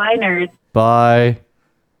 Oh, bye, nerds. Bye.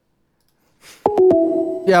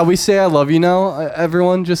 Yeah, we say I love you now,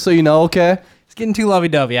 everyone, just so you know, okay? It's getting too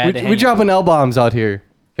lovey-dovey. I had to We hang dropping L-bombs out here,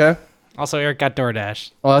 okay? Also, Eric got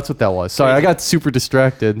DoorDash. Oh, that's what that was. Sorry, I got super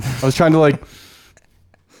distracted. I was trying to, like,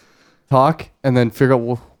 talk and then figure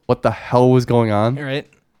out what the hell was going on. Right.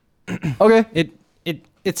 Okay.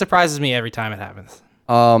 It surprises me every time it happens.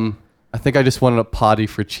 I think I just wanted a potty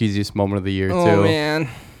for cheesiest moment of the year, too. Oh, man.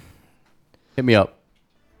 Hit me up.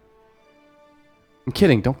 I'm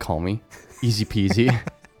kidding. Don't call me. Easy peasy.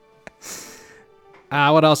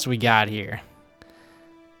 What else do we got here?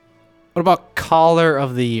 What about Caller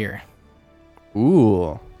of the Year?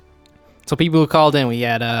 Ooh. So people who called in, we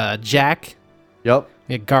had Jack. Yep.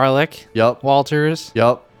 We had Garlic. Yep. Walters.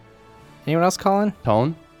 Yep. Anyone else calling?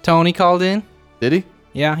 Tony called in. Did he?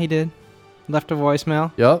 Yeah, he did. Left a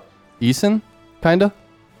voicemail. Yep. Eason? Kinda?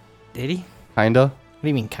 Did he? Kinda. What do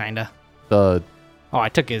you mean, kinda? The... Oh, I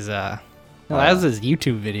took his, no, that was his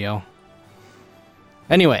YouTube video.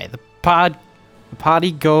 Anyway, the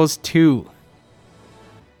potty goes to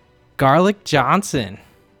Garlic Johnson.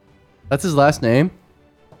 That's his last name?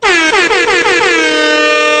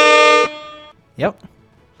 Yep.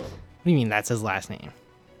 What do you mean that's his last name?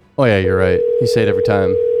 Oh, yeah, you're right. You say it every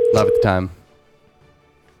time. Love at the time.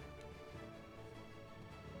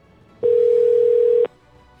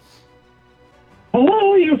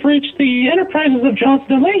 Hello, you've reached the Enterprises of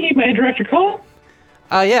Johnson and Leahy. May I direct your call?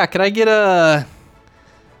 Yeah, could I get a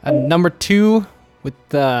number 2 with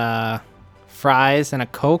fries and a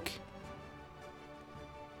Coke?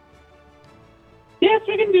 Yes,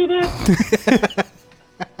 we can do that.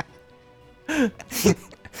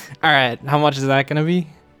 All right, how much is that gonna be?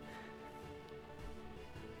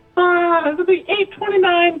 It'll be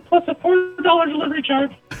 $8.29 plus a $4 delivery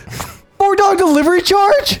charge. $4 delivery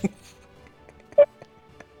charge?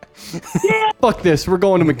 Yeah. Fuck this. We're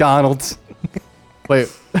going to McDonald's. Wait.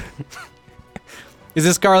 Is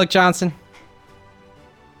this Garlic Johnson?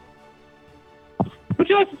 Would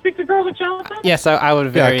you like to speak to Garlic Johnson? Yes, I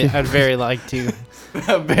would I'd very like to.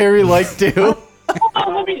 Very like to. Hold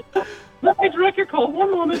on, let me direct your call.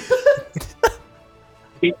 One moment.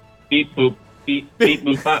 Beep, beep, boop. Beep, beep,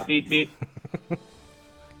 boop, bop, beep, beep. This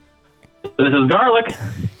is Garlic.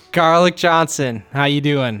 Garlic Johnson, how you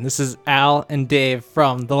doing? This is Al and Dave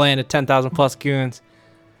from the land of 10,000 plus goons.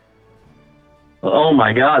 Oh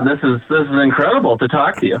my God, this is incredible to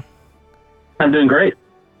talk to you. I'm doing great.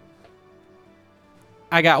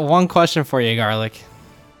 I got one question for you, Garlic.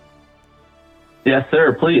 Yes,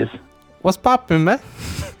 sir. Please. What's poppin', man?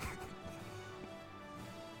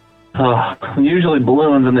 Usually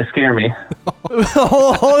balloons and they scare me.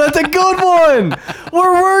 Oh, that's a good one.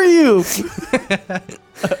 Where were you?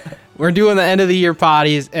 We're doing the end of the year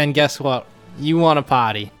potties, and guess what? You want a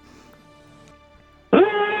potty.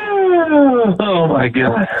 Oh my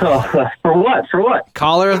god. Oh, for what? For what?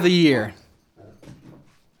 Caller of the year.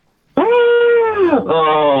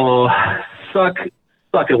 Oh, suck it,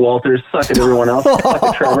 Walters. Suck it, everyone else. Suck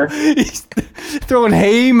it, Trevor. He's throwing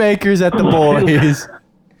haymakers at the boys.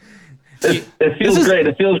 It feels great.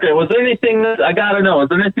 It feels great. Was there anything that I gotta know? Was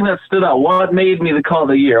there anything that stood out? What made me the call of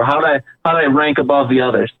the year? How did I rank above the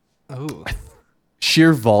others? Ooh.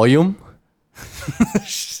 Sheer volume.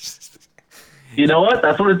 You know what?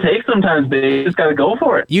 That's what it takes sometimes, babe. You just gotta go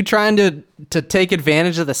for it. You trying to take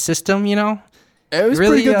advantage of the system, you know? It was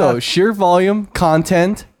really pretty good though. Sheer volume,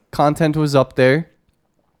 content was up there.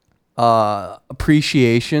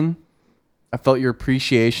 Appreciation. I felt your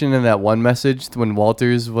appreciation in that one message when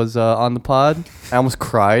Walters was on the pod. I almost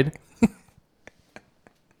cried.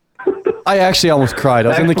 I actually almost cried. I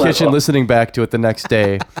was in the kitchen listening back to it the next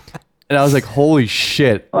day, and I was like, "Holy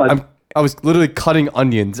shit!" I was literally cutting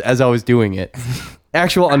onions as I was doing it.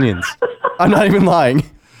 Actual onions. I'm not even lying.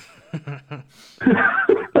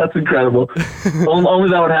 That's incredible. Only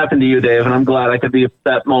that would happen to you, Dave, and I'm glad I could be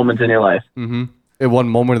that moment in your life. Mm-hmm. It won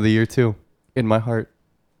moment of the year too, in my heart.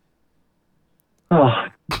 Oh,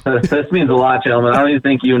 this means a lot, gentlemen. I don't even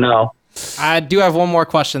think you know. I do have one more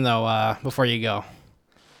question though, before you go.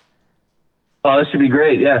 Oh, this should be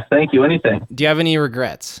great. Yes, thank you. Anything. Do you have any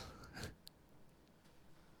regrets?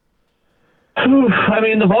 I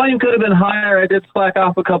mean, the volume could have been higher. I did slack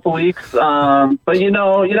off a couple weeks, but you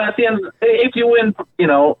know, at the end, if you win,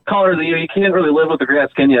 caller of the year, you can't really live with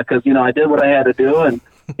regrets, can you? Because I did what I had to do, and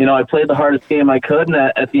I played the hardest game I could, and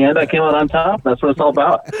at the end, I came out on top. That's what it's all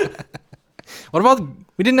about. What about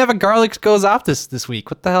we didn't have a Garlic Goes Off this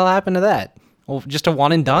week? What the hell happened to that? Well, just a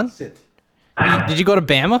one and done. Did you go to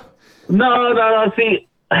Bama? No. See,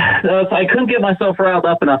 I couldn't get myself riled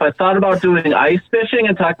up enough. I thought about doing ice fishing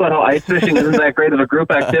and talk about how ice fishing isn't that great of a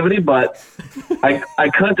group activity, but I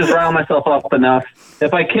couldn't just rile myself up enough.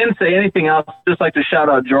 If I can say anything else, I'd just like to shout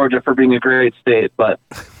out Georgia for being a great state. But,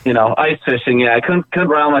 ice fishing, I couldn't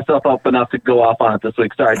rile myself up enough to go off on it this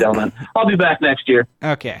week. Sorry, gentlemen. I'll be back next year.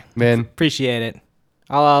 Okay. Man. Appreciate it.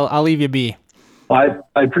 I'll leave you be. Well,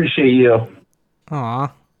 I appreciate you.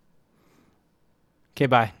 Aw. Okay,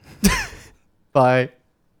 bye. Bye.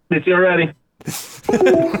 It's you already.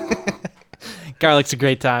 Garlic's a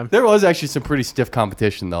great time. There was actually some pretty stiff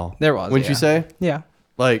competition though. There was. Wouldn't you say? Yeah.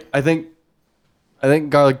 Like I think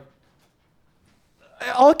Garlic.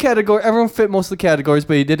 Everyone fit most of the categories,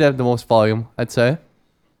 but he did have the most volume, I'd say.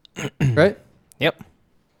 Right? Yep.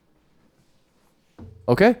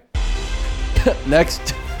 Okay.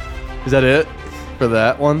 Next. Is that it for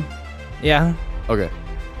that one? Yeah. Okay.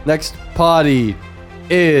 Next potty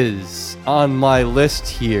is on my list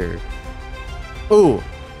here. Ooh.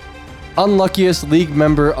 Unluckiest league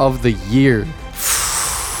member of the year.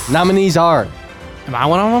 Nominees are. Am I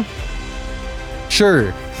one of them?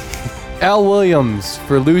 Sure. Al Williams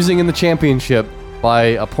for losing in the championship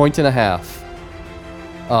by 1.5 points.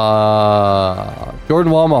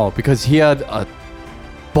 Jordan Walmo because he had a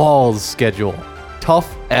balls schedule.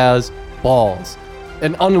 Tough as balls.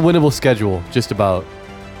 An unwinnable schedule, just about.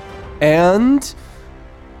 And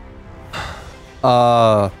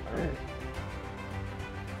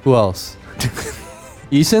who else?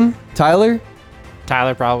 Eason? Tyler?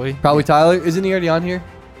 Tyler, probably. Probably Tyler. Isn't he already on here?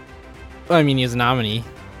 Well, I mean, he's a nominee.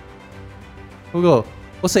 We'll go.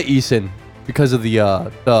 We'll say Eason because of the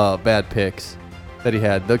bad picks that he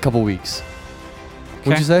had the couple weeks.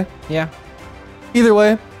 What'd you say? Yeah. Either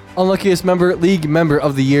way, unluckiest league member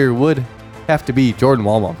of the year would have to be Jordan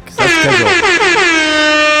Walmo because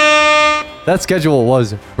that schedule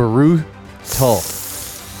was brutal,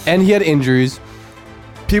 and he had injuries.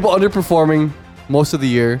 People underperforming most of the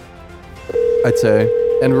year, I'd say,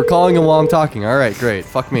 and we're calling him while I'm talking. All right, great.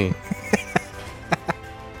 Fuck me.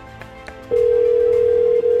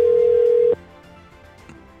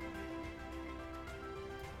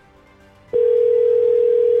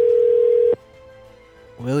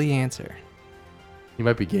 Will he answer? He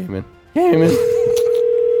might be gaming. Gaming.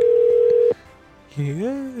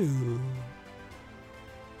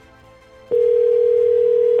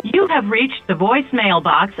 You have reached the voicemail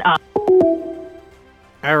box of...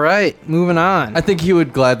 All right, moving on. I think he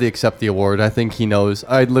would gladly accept the award. I think he knows.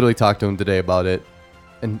 I literally talked to him today about it,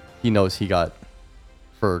 and he knows he got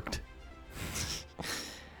ferked.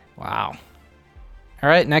 Wow. All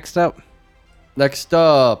right, next up. Next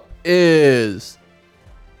up is...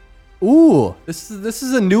 Ooh, this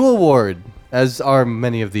is a new award as are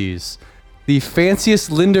many of these. The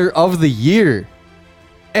fanciest Linder of the year.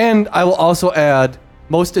 And I will also add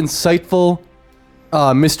most insightful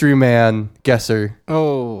mystery man guesser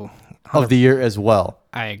of the year as well.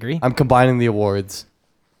 I agree. I'm combining the awards.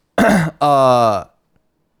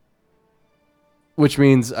 Which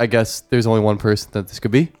means, I guess, there's only one person that this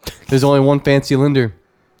could be. There's only one fancy Linder,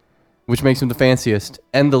 which makes him the fanciest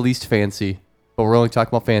and the least fancy. But we're only talking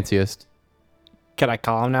about fanciest. Can I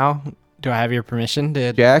call him now? Do I have your permission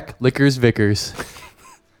to... Jack Lickers Vickers.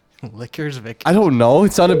 Lickers Vickers? I don't know.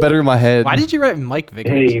 It sounded better in my head. Why did you write Mike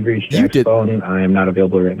Vickers? Hey, you've reached Jack's phone. I am not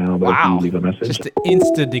available right now, but Wow. can you leave a message? Just an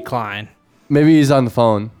instant decline. Maybe he's on the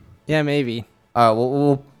phone. Yeah, maybe. All right,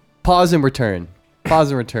 we'll pause and return.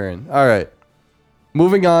 Pause and return. All right.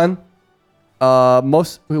 Moving on.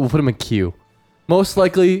 We'll put him in Q. Most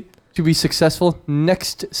likely to be successful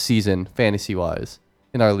next season, fantasy-wise,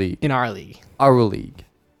 in our league. In our league. Our league.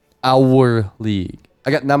 Our league.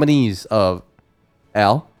 I got nominees of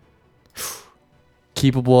Al.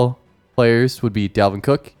 Keepable players would be Dalvin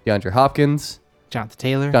Cook, DeAndre Hopkins, Jonathan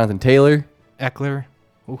Taylor, Eckler,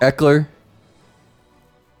 Ooh. Eckler,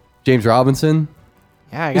 James Robinson.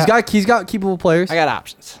 Yeah, he's got keepable players. I got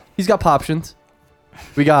options. He's got poptions.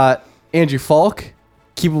 We got Andrew Falk.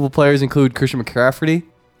 Keepable players include Christian McCaffrey,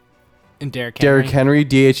 And Derrick Henry,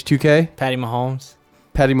 DH2K, Patty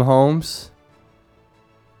Mahomes.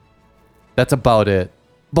 That's about it.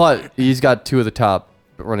 But he's got two of the top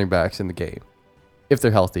running backs in the game, if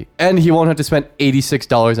they're healthy. And he won't have to spend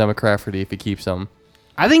 $86 on McCaffrey if he keeps them.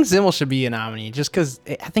 I think Zimmel should be a nominee just because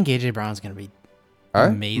I think A.J. Brown's going to be All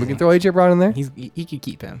right, amazing. we can throw AJ Brown in there. He could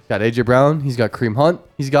keep him. Got AJ Brown. He's got Kareem Hunt.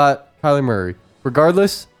 He's got Kyler Murray.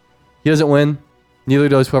 Regardless, he doesn't win. Neither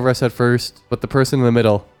does whoever I said first. But the person in the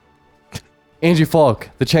middle, Andrew Falk,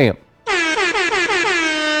 the champ,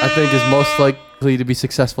 I think is most likely to be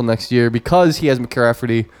successful next year because he has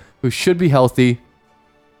McCaffrey, who should be healthy.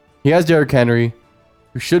 He has Derrick Henry,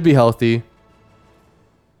 who should be healthy.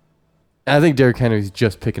 And I think Derrick Henry's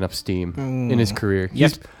just picking up steam in his career.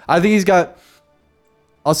 I think he's got,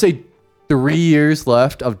 I'll say, 3 years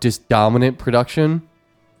left of just dominant production.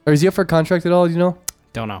 Or is he up for a contract at all? Do you know?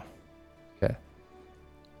 Don't know. Okay.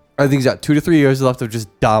 I think he's got 2 to 3 years left of just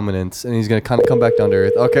dominance, and he's going to kind of come back down to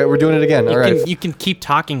earth. Okay, we're doing it again. All right. You can keep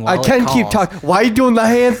talking while I can it keep calls. talking. Why are you doing the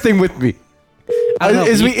hand thing with me? I don't know,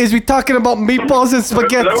 Is we talking about meatballs and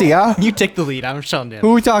spaghetti, huh? You take the lead. I'm shutting down.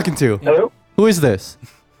 Who are we talking to? Hello? Who is this?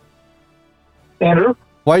 Andrew?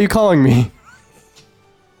 Why are you calling me?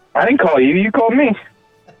 I didn't call you. You called me.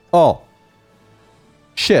 Oh.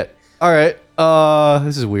 Shit. All right.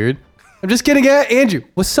 This is weird. I'm just getting at Andrew.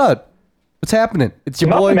 What's up? What's happening? It's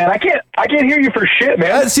your Nothing, boy. man. I can't hear you for shit,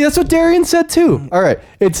 man. See, that's what Darian said too. All right.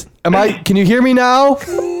 Can you hear me now?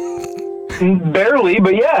 Barely,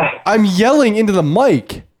 but yeah. I'm yelling into the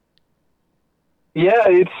mic. Yeah,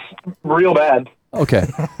 it's real bad. Okay.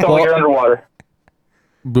 It's like you're underwater.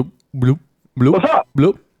 Bloop, bloop, bloop. What's up?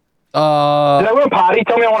 Bloop. Did I want a potty?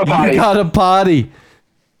 Tell me I want a potty. You got a potty.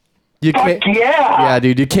 Fuck yeah. Yeah,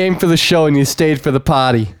 dude. You came for the show and you stayed for the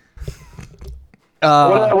potty.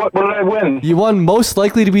 What did I win? You won most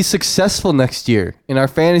likely to be successful next year in our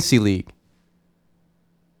fantasy league.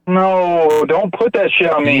 No, don't put that shit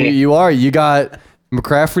on me. You are. You got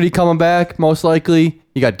McCaffrey coming back, most likely.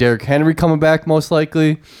 You got Derrick Henry coming back, most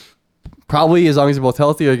likely. Probably, as long as they're both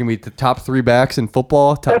healthy, are going to be the top 3 backs in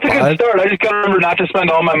football. Top That's a 5. good start. I just got to remember not to spend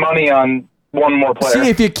all my money on one more player. See,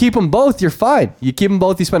 if you keep them both, you're fine. You keep them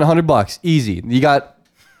both, you spend $100. Easy. You got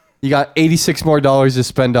 $86 more to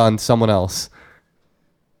spend on someone else.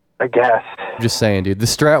 I guess. I'm just saying, dude. The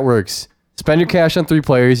strat works. Spend your cash on 3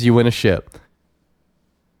 players, you win a ship.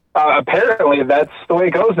 Apparently, that's the way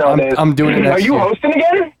it goes nowadays. I'm doing it next Are you year. hosting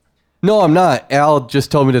again? No, I'm not. Al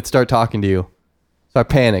just told me to start talking to you. So I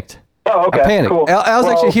panicked. Oh, okay. I panicked. Cool. Al's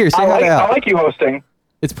Well, actually here. Say hi to Al. I like you hosting.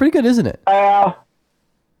 It's pretty good, isn't it? Oh,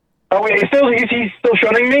 wait. Is he still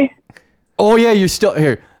shunning me? Oh, yeah, you're still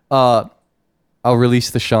here. I'll release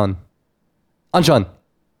the shun. Unshun.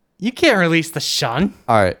 You can't release the shun.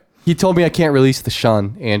 All right. He told me I can't release the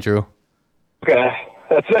shun, Andrew. Okay.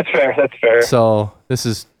 That's fair. That's fair. So this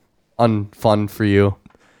is unfun for you.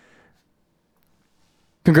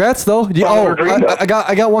 Congrats, though. I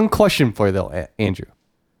got one question for you, though, Andrew.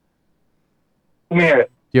 Let me hear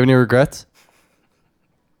it. Do you have any regrets?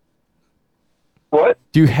 What?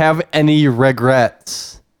 Do you have any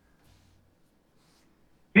regrets?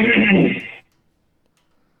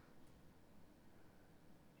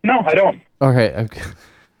 No, I don't. Okay.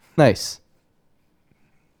 Nice.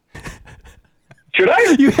 Should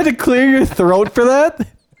I? You had to clear your throat for that?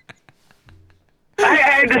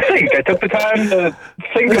 I time to think. I took the time to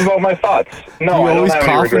think about my thoughts. No, you I don't always have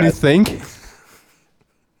any cough when you regrets. think?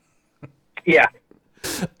 Yeah.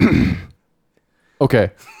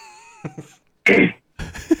 Okay.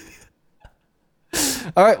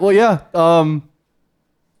 All right. Well, yeah.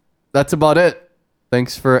 That's about it.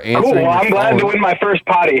 Thanks for answering. Cool. Well, your I'm glad to phone. win my first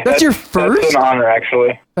potty. That's your first? That's an honor,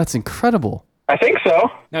 actually. That's incredible. I think so.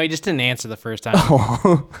 No, he just didn't answer the first time.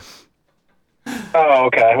 Oh, Oh,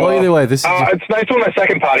 okay. Well, either way, this is it's nice to win my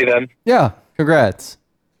second potty then. yeah. Congrats.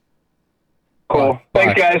 Cool.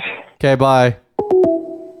 Thanks, guys. Okay. Bye.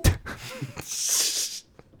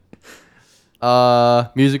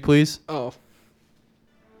 Music, please. Oh.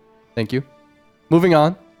 Thank you. Moving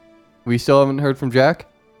on. We still haven't heard from Jack.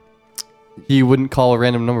 He wouldn't call a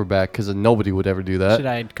random number back because nobody would ever do that. Should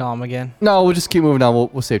I call him again? No, we'll just keep moving on.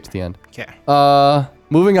 We'll save to the end. Okay.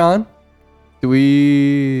 Moving on. Do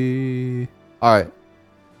we? All right.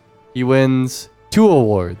 He wins 2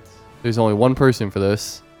 awards. There's only one person for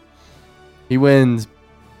this. He wins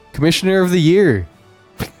Commissioner of the Year.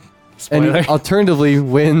 And Spoiler. he alternatively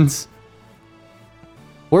wins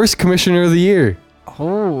Worst Commissioner of the Year.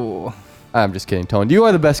 Oh. I'm just kidding, Tone. You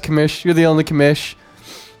are the best commish. You're the only commish.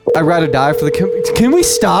 I'd rather die for the Can we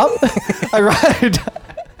stop? I'd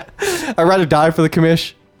rather die for the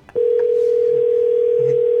commish.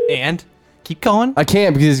 And keep going. I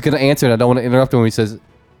can't because he's going to answer and I don't want to interrupt him when he says,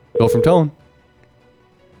 go from Tone.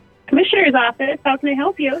 Commissioner's office. How can I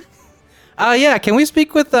help you? Yeah. Can we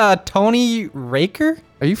speak with Tony Raker?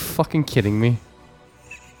 Are you fucking kidding me?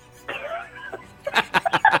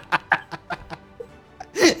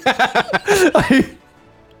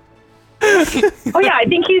 Oh yeah, I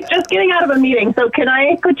think he's just getting out of a meeting. So can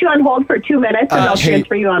I put you on hold for 2 minutes and I'll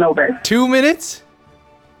transfer you on over? 2 minutes?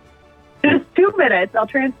 Just 2 minutes. I'll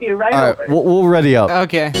transfer you right All over. right, we'll ready up.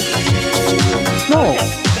 Okay. No.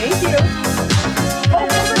 Thank you.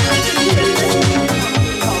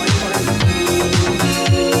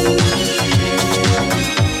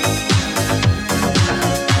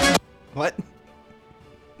 What?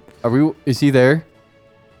 Are we? Is he there?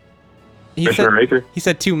 Commissioner Raker? He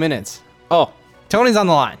said 2 minutes. Oh, Tony's on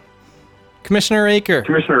the line. Commissioner Raker.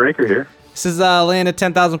 Commissioner Raker here. This is Land of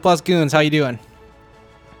 10,000 plus goons. How you doing?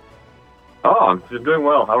 Oh, I'm doing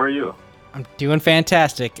well. How are you? I'm doing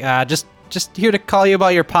fantastic. Just here to call you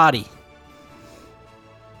about your potty.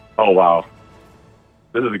 Oh, wow.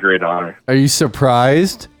 This is a great honor. Are you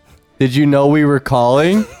surprised? Did you know we were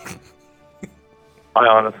calling? I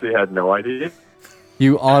honestly had no idea.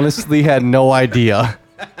 You honestly had no idea.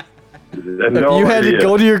 If you had to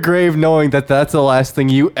go to your grave knowing that that's the last thing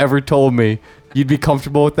you ever told me, you'd be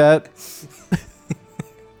comfortable with that?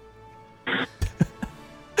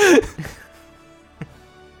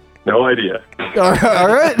 No idea. All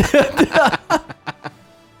right.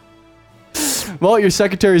 Well, your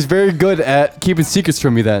secretary is very good at keeping secrets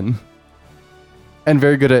from you then. And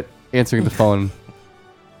very good at answering the phone.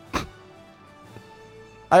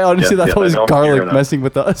 I honestly thought that was Garlic messing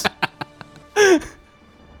with us.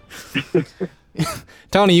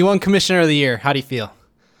 Tony, you won Commissioner of the Year. How do you feel?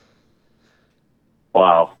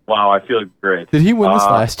 Wow, I feel great. Did he win this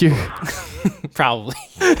last year? Probably.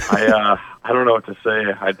 I don't know what to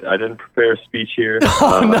say. I didn't prepare a speech here.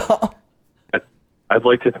 Oh, no. I'd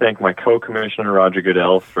like to thank my co-commissioner, Roger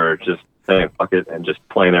Goodell, for just saying fuck it and just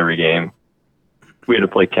playing every game. We had to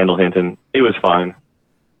play Kendall Hinton. It was fine.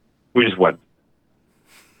 We just went.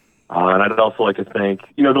 And I'd also like to thank,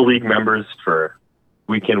 the league members for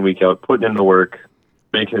week in, week out, putting in the work,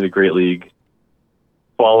 making it a great league,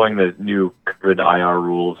 following the new COVID IR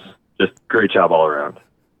rules. Just great job all around.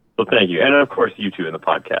 So thank you. And of course, you two in the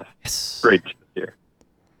podcast. Yes. Great here.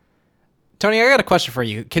 Tony, I got a question for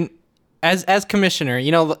you. As commissioner,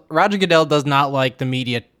 Roger Goodell does not like the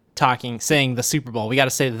media saying the Super Bowl. We got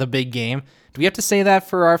to say the big game. Do we have to say that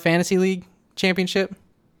for our fantasy league championship?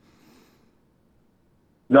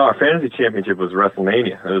 No, our fantasy championship was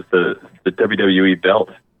WrestleMania. It was the WWE belt.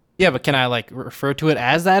 Yeah, but can I refer to it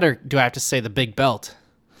as that, or do I have to say the big belt?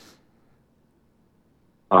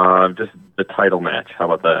 Just the title match. How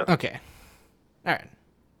about that? Okay. All right.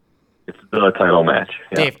 It's the title match.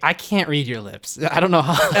 Yeah. Dave, I can't read your lips. I don't know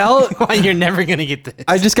why you're never going to get this.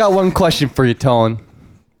 I just got one question for you, Tone.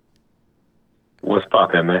 What's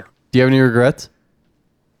poppin', man? Do you have any regrets?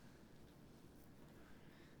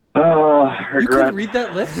 Regret. You couldn't read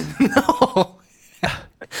that lip? No.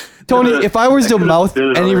 Tony, if I was to mouth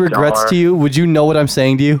any regrets to you, would you know what I'm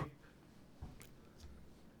saying to you?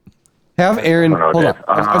 Have Aaron, hold on.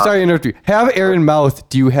 I'm sorry to interrupt you. Have Aaron mouth,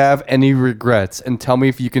 do you have any regrets? And tell me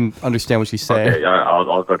if you can understand what she's saying. Okay,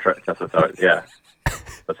 I'll go try to test this out. Yeah.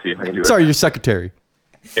 Let's see if I can do it. Sorry, your secretary.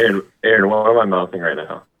 Aaron, what am I mouthing right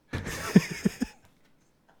now?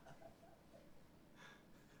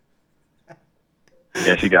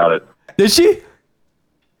 Yeah, she got it. Did she?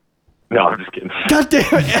 No, I'm just kidding. God damn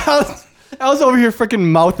it. I was over here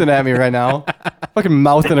freaking mouthing at me right now. Fucking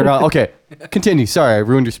mouthing around. Okay, continue. Sorry, I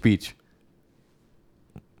ruined your speech.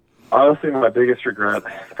 Honestly, my biggest regret,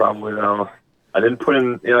 probably though, I didn't put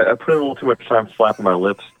in. I put in a little too much time slapping my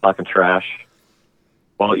lips, talking trash,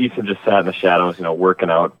 while Ethan just sat in the shadows, working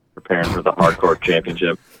out, preparing for the hardcore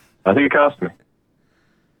championship. I think it cost me.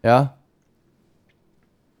 Yeah.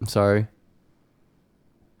 I'm sorry.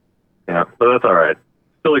 Yeah, but that's all right.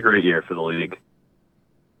 Still a great year for the league.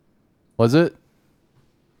 Was it?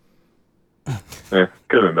 Yeah,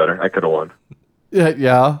 could have been better. I could have won.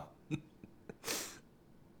 Yeah.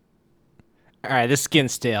 All right, this is getting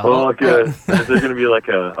stale. Well, good. Is there going to be like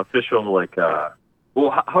a official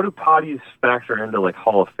how do potties factor into like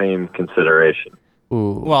Hall of Fame consideration?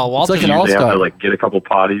 Ooh. Well, Walter, it's like an They have all-star. to like get a couple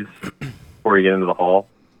potties before you get into the Hall.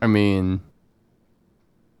 I mean,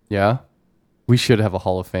 yeah. We should have a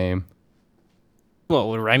Hall of Fame. Well,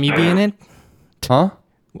 would Remy be in it? Huh?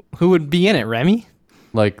 Who would be in it, Remy?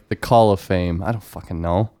 Like the Call of Fame. I don't fucking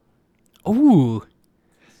know. Ooh.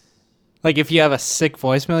 Like if you have a sick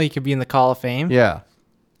voicemail, you could be in the Call of Fame? Yeah.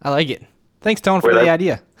 I like it. Thanks, Tone, for the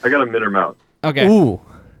idea. I got a min or mount. Okay. Ooh.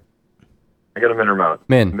 I got a min or mount.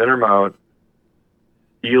 Min or mount.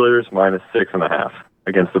 Steelers -6.5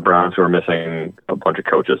 against the Browns, who are missing a bunch of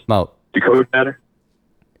coaches. Mount. Do coach matter?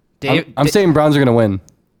 I'm saying Browns are going to win.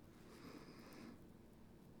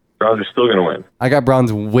 Browns are still going to win. I got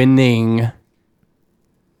Browns winning.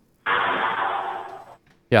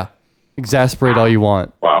 Yeah. Exasperate all you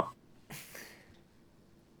want. Wow.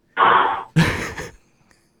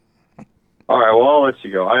 All right, well, I'll let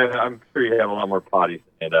you go. I'm sure you have a lot more potties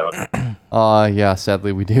to hand out. Yeah,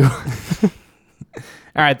 sadly we do. All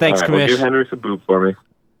right, thanks, All right, well, Kamish. give Hendricks a boop for me.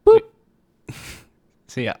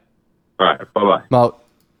 See ya. All right, bye-bye. Mount.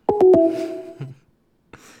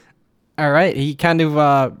 All right, he kind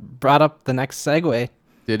of brought up the next segue.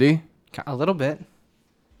 Did he? A little bit.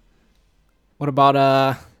 What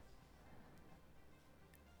about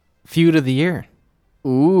feud of the year?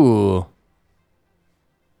 Ooh.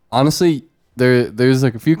 Honestly, there's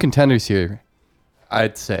like a few contenders here,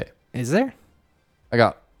 I'd say. Is there? I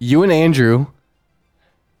got you and Andrew.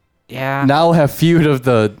 Yeah. Now have feud of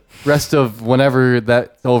the rest of whenever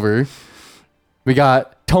that's over. We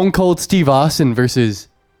got Stone Cold Steve Austin versus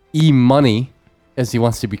E-Money, as he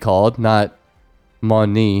wants to be called, not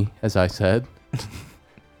Money, as I said.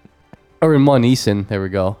 Or Mon Eason, there we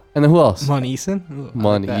go. And then who else? Mon Eason? Ooh,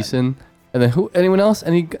 Mon Eason. And then who? Anyone else?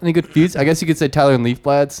 Any good feuds? I guess you could say Tyler and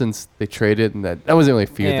Leafblad, since they traded, and that wasn't really a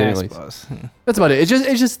feud. Yeah, They I didn't really, suppose. that's about it.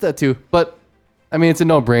 It's just that too. But I mean, it's a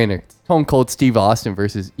no-brainer. It's Stone Cold Steve Austin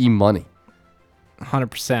versus E-Money.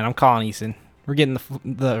 100%. I'm calling Eason. We're getting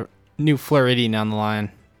the new Floridian on the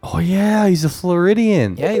line. Oh yeah, he's a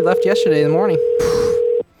Floridian. Yeah, he left yesterday in the morning.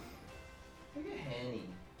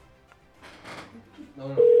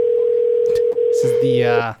 This is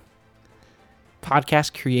the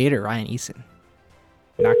podcast creator, Ryan Eason.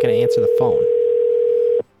 Not going to answer the phone.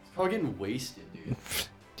 He's probably getting wasted, dude.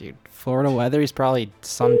 Dude, Florida weather, he's probably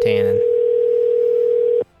suntanning.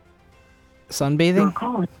 Sunbathing? Your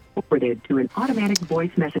call is forwarded to an automatic voice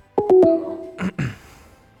message. All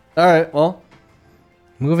right, well.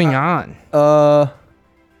 Moving on.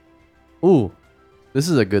 Ooh, this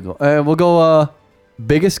is a good one. We'll go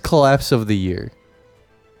biggest collapse of the year.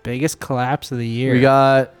 Biggest collapse of the year. We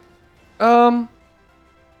got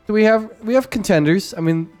do we have contenders? I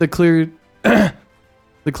mean, the clear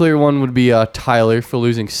the clear one would be Tyler for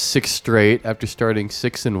losing 6 straight after starting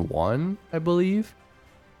 6-1, I believe.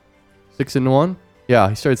 6-1? Yeah,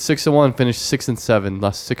 he started 6-1, finished 6-7,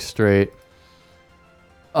 lost 6 straight.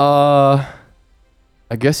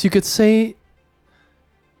 I guess you could say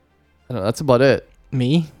I don't know, that's about it.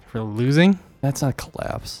 Me for losing? That's not a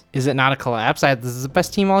collapse. Is it not a collapse? This is the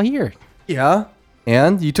best team all year. Yeah.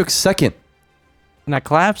 And you took second. Not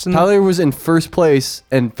collapse. Tyler was in first place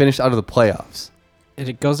and finished out of the playoffs. And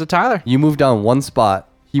it goes to Tyler. You moved down 1 spot.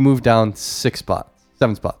 He moved down 6 spots.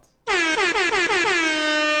 7 spots.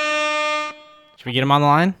 Should we get him on the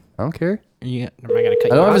line? I don't care. Am I gonna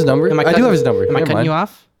cut you off? I don't have his number. I do have his number. Am I Never cutting mind. you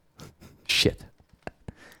off? Shit.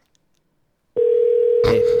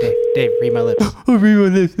 Dave, read my lips. Read my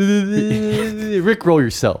lips. Rick, roll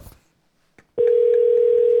yourself.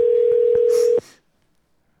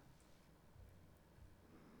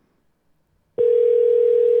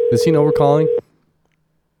 Does he know we're calling?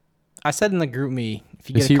 I said in the group me. If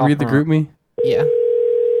you Does get a he call read the from group me? Yeah.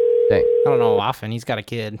 Dang. I don't know often. He's got a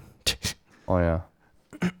kid. Oh, yeah.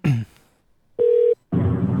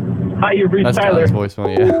 Hi, you've reached That's Tyler. Tyler's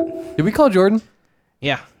voicemail, yeah. Did we call Jordan?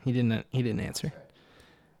 Yeah, he didn't answer.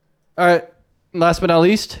 All right. Last but not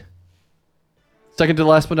least. Second to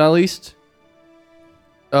last but not least.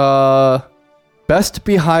 Best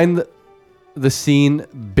behind the scene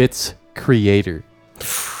bits creator.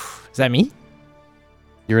 Is that me?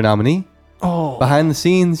 You're a nominee. Oh. Behind the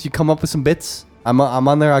scenes, you come up with some bits. I'm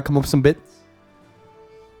on there. I come up with some bits.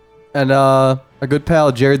 And our good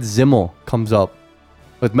pal Jared Zimmel comes up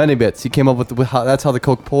with many bits. He came up with that's how the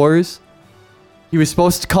Coke pours. He was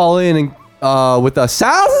supposed to call in and with a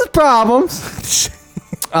thousand problems.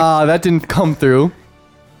 That didn't come through.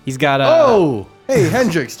 He's got hey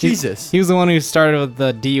Hendrix, Jesus. He was the one who started with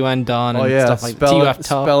the DUN done and stuff like TUF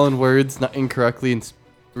tough. Spelling words not incorrectly in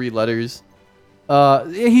 3 letters.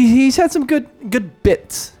 He's had some good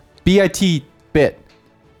bits. BIT bit.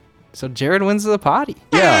 So Jared wins the potty.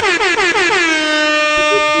 Yeah.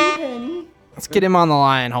 Let's get him on the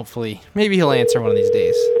line, hopefully. Maybe he'll answer one of these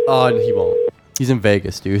days. Oh, he won't. He's in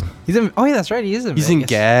Vegas, dude. Oh, yeah, that's right. He is in He's Vegas. in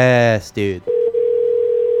gas, dude.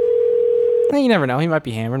 You never know. He might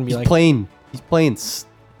be hammered and be He's like... He's playing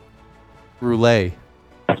roulette.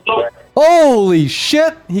 Holy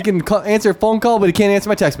shit! He can answer a phone call, but he can't answer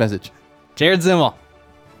my text message. Jared Zimmel.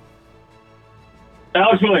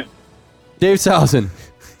 Alex Williams. Dave Sousen.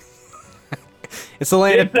 It's the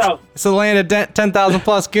land of 10,000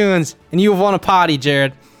 plus goons, and you have won a potty,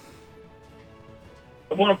 Jared.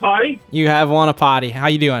 I won a potty? You have won a potty. How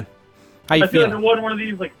you doing? How you I feel like I feeling? won one of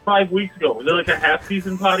these like 5 weeks ago. Was it like a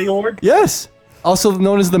half-season potty award? Yes. Also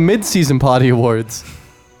known as the mid-season potty awards.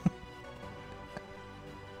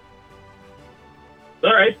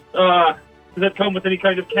 All right. Does that come with any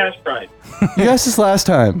kind of cash prize? You asked this last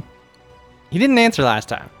time. He didn't answer last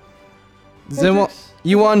time. Zimmel,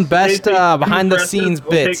 you won best behind-the-scenes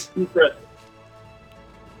bits. You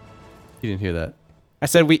didn't hear that. I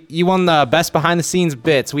said you won the best behind-the-scenes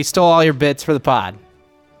bits. We stole all your bits for the pod.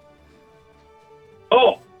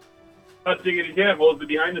 Oh. Not diggity jam. What was the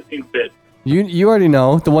behind-the-scenes bit? You already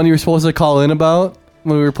know. The one you were supposed to call in about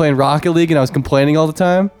when we were playing Rocket League and I was complaining all the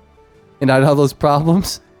time. And I had all those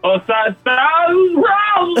problems. Oh,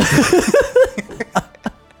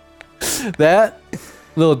 That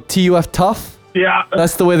little TUF tough. Yeah.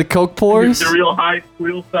 That's the way the Coke pours. The real high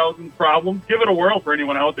wheel thousand problems. Give it a whirl for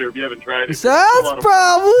anyone out there if you haven't tried it. That's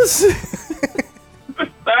problems.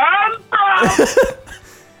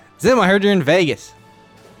 Zim, I heard you're in Vegas.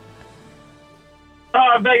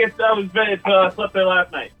 Vegas. I was Vegas. Slept there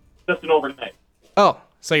last night. Just an overnight. Oh,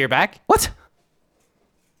 so you're back? What?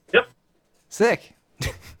 Yep. Sick.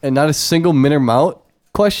 And not a single Minter Mout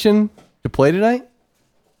question to play tonight?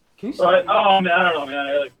 Oh, man, I don't know, man. I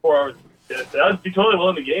had like 4 hours. I'd be totally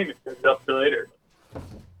willing to game if it's up to later.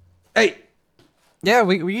 Hey. Yeah,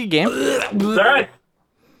 we could game. All right.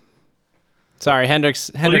 Sorry, Hendrix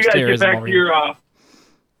You guys get terrorism back over to here.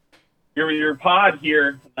 your pod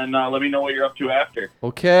here, and let me know what you're up to after.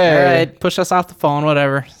 Okay. All right, push us off the phone,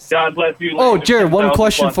 whatever. God bless you. Oh, Jared, one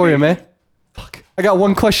question for you, man. Fuck. I got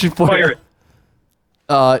one question for Fire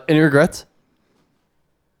you. Any regrets?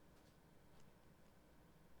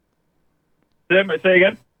 Say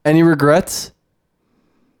again? Any regrets?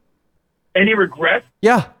 Any regrets?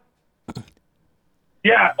 Yeah.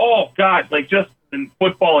 Yeah. Oh, God. Like, just in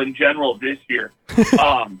football in general this year.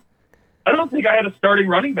 I don't think I had a starting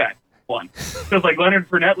running back one. Because, like, Leonard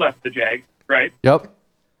Fournette left the Jags, right? Yep.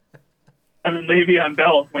 And then Le'Veon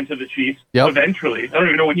Bell went to the Chiefs eventually. I don't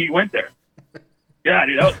even know when he went there. Yeah,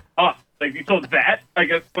 dude, that was tough. Like, so that, I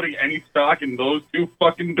guess, putting any stock in those two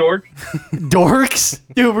fucking dorks. Dorks?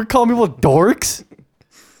 Dude, we're calling people dorks?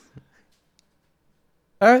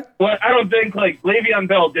 All right. Well, I don't think, like, Le'Veon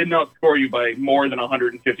Bell did not score you by more than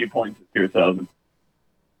 150 points this year, Sousen.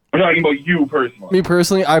 I'm talking about you personally. Me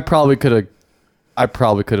personally, I probably could have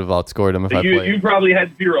outscored him if I played. You probably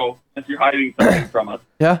had 0 if you're hiding something from us.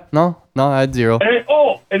 Yeah, no, I had 0.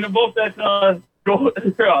 And about that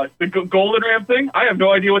the Golden Ram thing, I have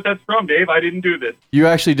no idea what that's from, Dave. I didn't do this. You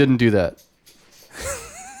actually didn't do that.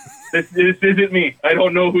 This isn't me. I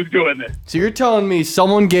don't know who's doing this. So you're telling me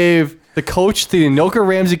someone gave the coach to the Anoka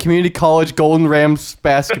Ramsey Community College Golden Rams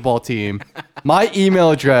basketball team my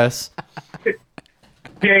email address.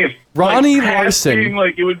 Dave, Ronnie like, Larson. Being,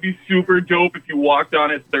 like, it would be super dope if you walked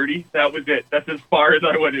on at 30. That was it. That's as far as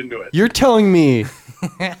I went into it. You're telling me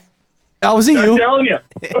that was you? I'm telling you.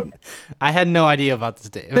 I had no idea about this,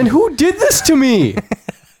 Dave. Then who did this to me?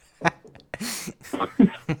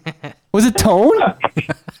 Was it Tone?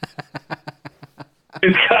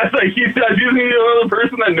 It's guys like he's using the other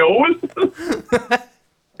person that knows.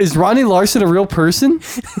 Is Ronnie Larson a real person?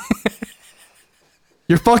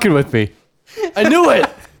 You're fucking with me. I knew it.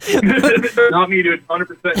 Not me, dude.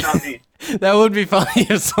 100% not me. That would be funny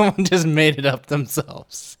if someone just made it up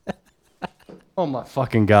themselves. Oh my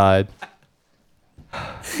fucking God.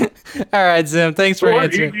 All right, Zim. Thanks for Or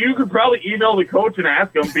answering. you could probably email the coach and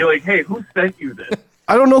ask him, be like, hey, who sent you this?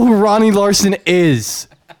 I don't know who Ronnie Larson is.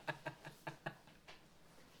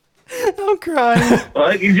 I'm crying.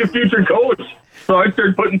 Well, he's your future coach. So I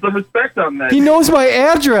started putting some respect on that. He knows my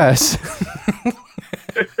address.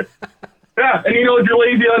 Yeah, and he knows you're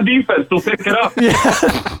lazy on defense, so pick it up.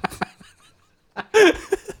 Yeah.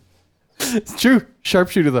 It's true.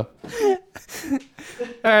 Sharpshooter, though.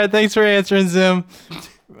 All right, thanks for answering, Zim.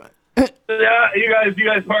 Yeah, you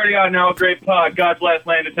guys party on now. Great pod. God bless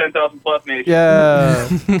land of 10,000 plus nation. Yeah.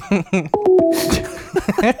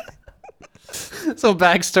 So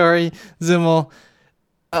backstory, Zimmel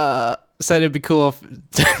said it'd be cool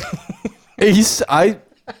if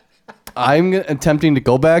I'm attempting to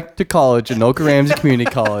go back to college, Anoka Ramsey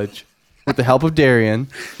Community College, with the help of Darian.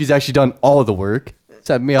 She's actually done all of the work.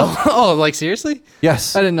 Set me up. Oh, like seriously?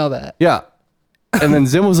 Yes. I didn't know that. Yeah. And then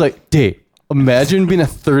Zim was like, Dave, imagine being a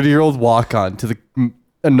 30-year-old walk-on to the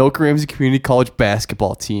Anoka Ramsey Community College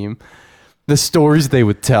basketball team. The stories they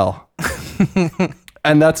would tell.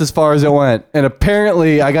 And that's as far as it went. And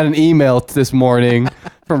apparently, I got an email this morning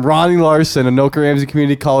from Ronnie Larson, Anoka Ramsey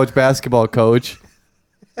Community College basketball coach,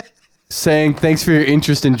 saying, thanks for your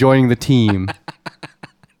interest in joining the team.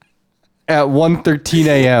 At 1:13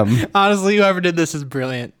 a.m. Honestly, whoever did this is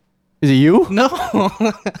brilliant. Is it you? No.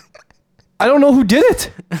 I don't know who did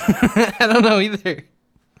it. I don't know either.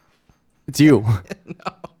 It's you.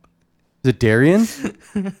 No. Is it Darian?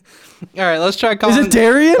 All right, let's try calling. Is it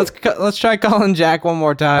Darian? Let's try calling Jack one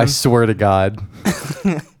more time. I swear to God.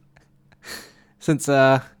 Since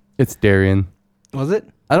it's Darian. Was it?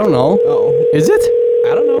 I don't know. Oh, is it?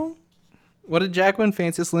 I don't know. What did Jack win?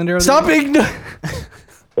 Fanciest Linder? Stop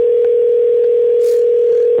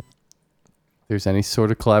There's any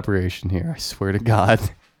sort of collaboration here, I swear to God.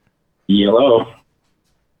 Hello.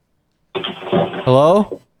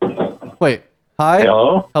 Hello? Wait. Hi?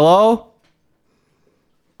 Hello? Hello?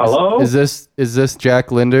 Hello? Is this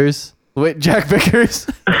Jack Linders? Wait, Jack Vickers?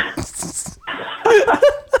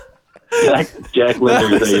 Jack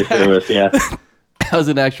Linders at your service, yeah. That was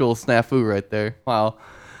an actual snafu right there. Wow.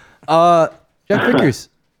 Jack Vickers,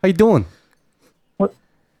 how you doing? What?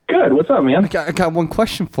 Good. What's up, man? I got one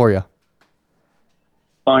question for you.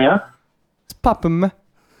 Oh, yeah? What's poppin', man?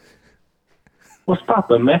 What's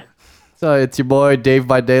poppin', man? So it's your boy Dave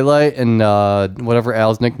by Daylight and whatever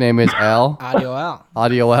Al's nickname is, Al. Audio Al.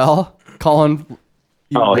 Audio Al. Calling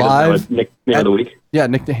you live. Nickname of the week. Yeah,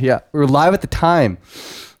 nickname. Yeah, we were live at the time.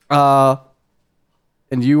 And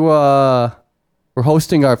you were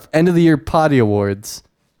hosting our end of the year potty awards,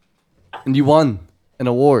 and you won an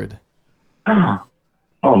award.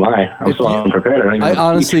 Oh my! I'm so unprepared. I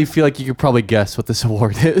honestly feel like you could probably guess what this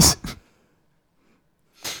award is.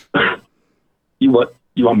 You what?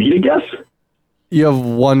 You want me to guess? You have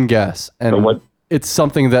one guess, and what? It's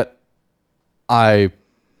something that I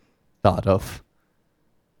thought of.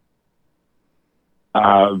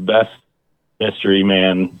 Best mystery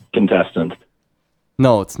man contestant.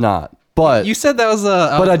 No, it's not. But You said that was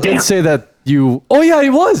a. but I did say that you. Oh yeah, he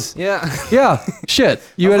was. Yeah. Yeah. Shit.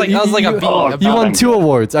 You I was like a B. You won 2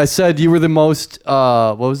 awards. I said you were the most.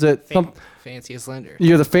 What was it? Fanciest Linder.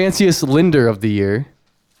 You're the fanciest Linder of the year.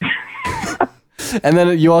 And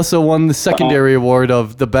then you also won the secondary award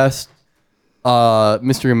of the best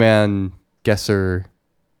mystery man guesser,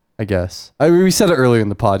 I guess. We said it earlier in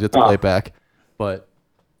the pod. You have to play it back. But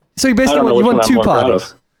so you basically won 2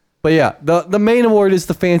 potties. But yeah, the main award is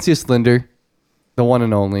the fanciest Linder, the one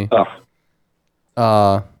and only. It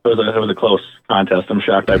was a close contest. I'm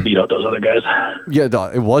shocked I beat out those other guys. Yeah,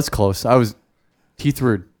 it was close. Teeth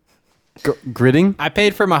were gritting. I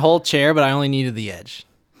paid for my whole chair, but I only needed the edge.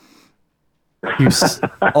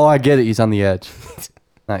 Oh, I get it. He's on the edge.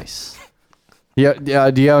 Nice. Yeah.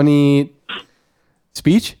 Do you have any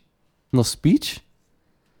speech? No speech?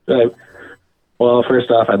 Well,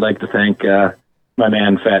 first off, I'd like to thank my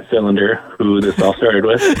man Fat Cylinder, who this all started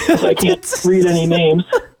with. I can't read any names.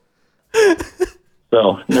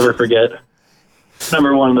 So, never forget.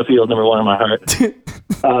 Number 1 in the field, number 1 in my heart.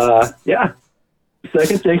 Yeah.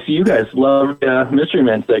 Second, thanks to you guys. Loved Mystery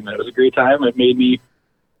Man segment. It was a great time. It made me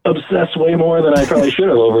obsess way more than I probably should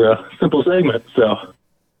have over a simple segment. So,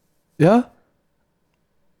 yeah,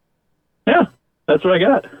 that's what I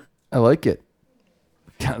got. I like it.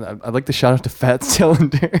 God, I'd like to shout out to Fat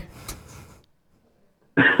Cylinder.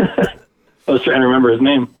 I was trying to remember his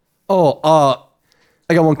name. Oh,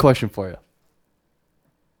 I got one question for you.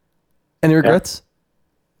 Any regrets?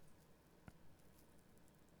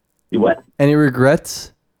 You what? Any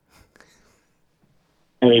regrets?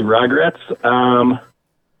 Any regrets? No.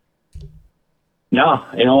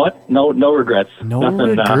 You know what? No regrets. No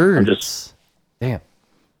regrets. I'm just damn.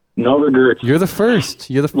 No regrets. You're the first.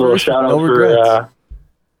 You're the first. Little shout out regrets. for.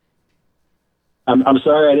 I'm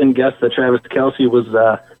sorry I didn't guess that Travis Kelce was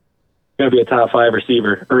going to be a top 5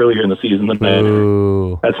 receiver earlier in the season than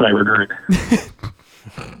that. That's my regret.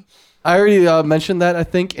 I already mentioned that, I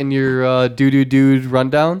think, in your dude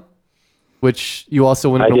rundown, which you also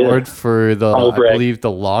won an award for the, I believe,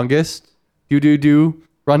 the longest do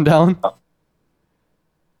rundown.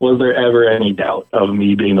 Was there ever any doubt of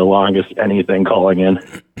me being the longest anything calling in?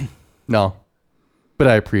 No, but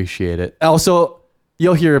I appreciate it. Also,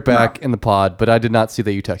 you'll hear it back in the pod, but I did not see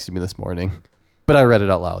that you texted me this morning, but I read it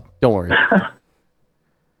out loud. Don't worry.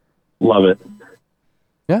 Love it.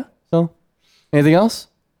 Yeah. So, anything else?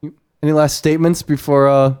 Any last statements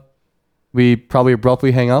before we probably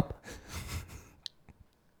abruptly hang up?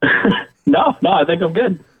 No, I think I'm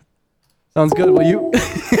good. Sounds good. Well, you.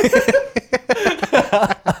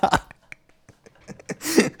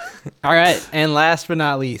 All right, and last but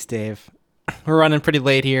not least, Dave, we're running pretty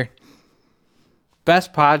late here.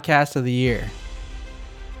 Best podcast of the year.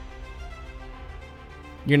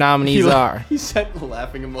 Your nominees are. He sent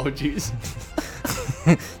laughing emojis.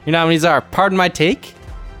 Your nominees are Pardon My Take,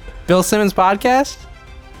 Bill Simmons Podcast,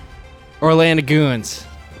 or Land of Goons.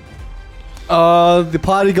 The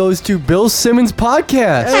potty goes to Bill Simmons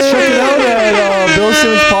Podcast. Hey! Check it out at Bill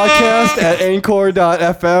Simmons Podcast at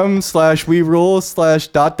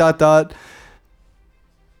anchor.fm/werule/ ...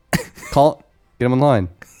 Call, get him online.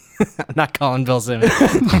 I'm not calling Bill Simmons.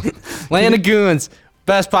 Land of Goons,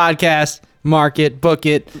 best podcast. Mark it, book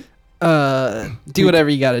it, do whatever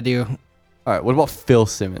you got to do. All right, what about Phil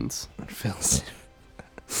Simmons? Phil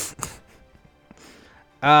Simmons.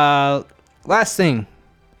 Last thing.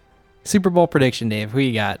 Super Bowl prediction, Dave. Who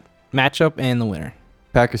you got? Matchup and the winner.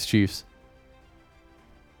 Packers Chiefs.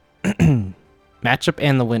 Matchup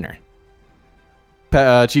and the winner.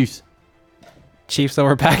 Chiefs. Chiefs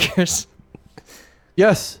over Packers.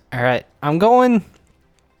 Yes. All right. I'm going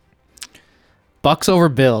Bucks over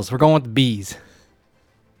Bills. We're going with the Bees.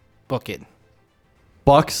 Book it.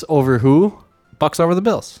 Bucks over who? Bucks over the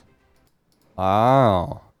Bills.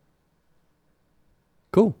 Wow.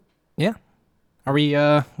 Cool. Yeah. Are we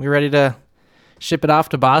ready to ship it off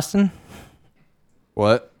to Boston?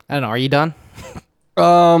 What? I don't know. Are you done?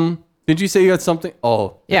 Did you say you got something?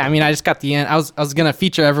 Oh. Yeah, I mean, I just got the end. I was gonna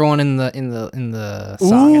feature everyone in the song at the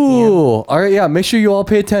end. Ooh. All right, yeah. Make sure you all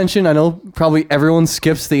pay attention. I know probably everyone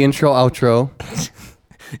skips the intro outro.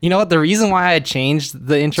 You know what? The reason why I changed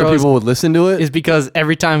the intro so people would listen to it is because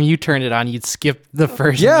every time you turned it on, you'd skip the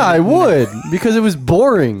first. Yeah, I would because it was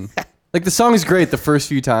boring. Like the song is great the first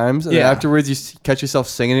few times, and then afterwards you catch yourself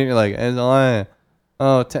singing it. And you're like,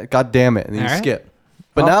 God damn it, and then you skip.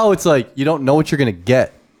 But now it's like you don't know what you're gonna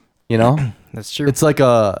get. You know, that's true. It's like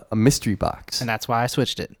a mystery box, and that's why I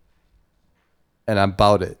switched it. And I'm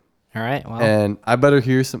about it. All right. Well, and I better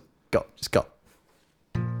hear some. Go, just go.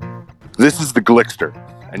 This is the Glickster,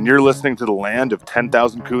 and you're listening to the Land of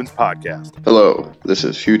 10,000 Coons podcast. Hello, this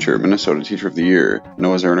is future Minnesota Teacher of the Year,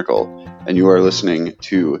 Noah Zernickel, and you are listening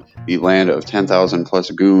to the Land of 10,000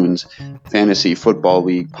 Plus Goons Fantasy Football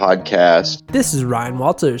League podcast. This is Ryan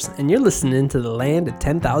Walters, and you're listening to the Land of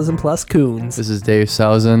 10,000 Plus Coons. This is Dave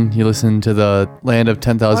Sousen. You listen to the Land of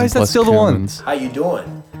 10,000 Plus still Coons. How you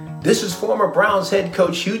doing? This is former Browns head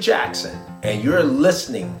coach Hugh Jackson, and you're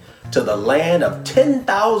listening to the Land of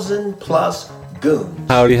 10,000 Plus Goons.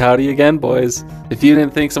 Howdy again, boys. If you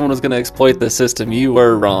didn't think someone was going to exploit the system, you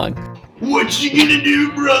were wrong. What you gonna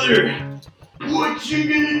do, brother? What you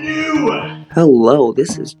gonna do? Hello,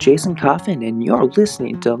 this is Jason Coffin, and you're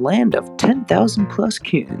listening to Land of 10,000 Plus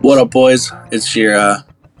Coons. What up, boys? It's your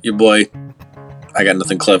boy. I got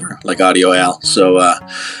nothing clever like Audio Al, so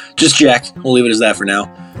just Jack. We'll leave it as that for now.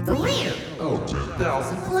 The Land of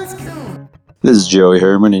 10,000 Plus Coons. This is Joey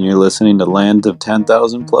Herman, and you're listening to Land of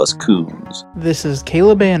 10,000 Plus Coons. This is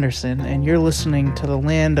Caleb Anderson, and you're listening to the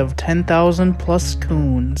Land of 10,000 Plus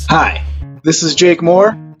Coons. Hi, this is Jake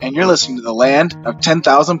Moore, and you're listening to the Land of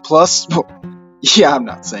 10,000 Plus... Yeah, I'm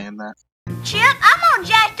not saying that. Chip, I'm all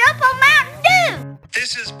jacked up on Mountain Dew.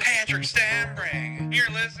 This is Patrick Steinbring.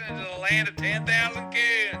 You're listening to the Land of 10,000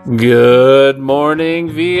 Coons. Good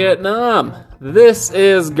morning, Vietnam. This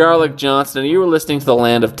is Garlic Johnson, and you were listening to the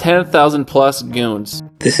Land of 10,000 Plus Goons.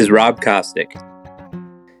 This is Rob Kostick,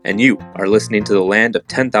 and you are listening to the Land of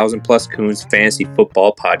 10,000 Plus Coons Fantasy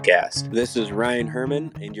Football Podcast. This is Ryan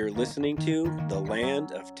Herman, and you're listening to the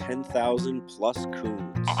Land of 10,000 Plus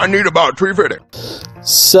Coons. I need about 350.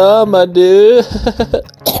 Some I do.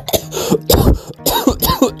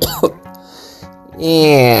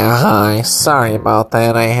 Yeah, hi. Sorry about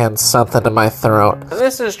that. I had something in my throat.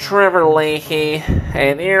 This is Trevor Leahy,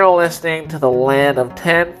 and you're listening to the Land of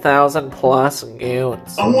 10,000 Plus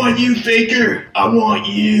Goons. I want you, Faker. I want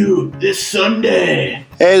you this Sunday.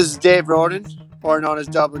 Hey, this is Dave Roden, or known as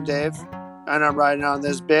Dublin Dave, and I'm riding on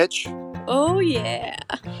this bitch. Oh, yeah.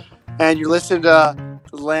 And you're listening to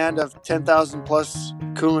the Land of 10,000 Plus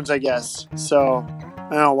Coons, I guess. So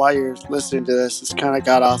I don't know why you're listening to this. It's kind of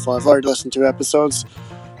god-awful. I've already listened to episodes.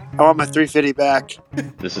 I want my 350 back.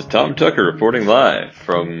 This is Tom Tucker reporting live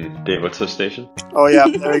from, what's the station? Oh, yeah,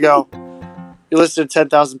 there you go. You're listening to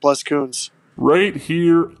 10,000 Plus Coons. Right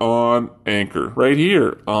here on Anchor. Right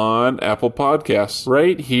here on Apple Podcasts.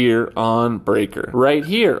 Right here on Breaker. Right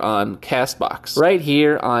here on CastBox. Right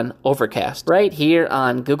here on Overcast. Right here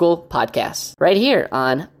on Google Podcasts. Right here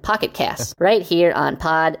on Pocket Casts. Right here on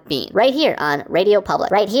Podbean. Right here on Radio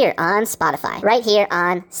Public. Right here on Spotify. Right here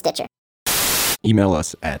on Stitcher. Email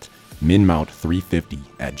us at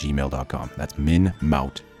minmout350@gmail.com. That's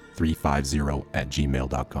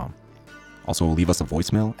minmout350@gmail.com. Also, leave us a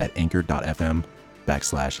voicemail at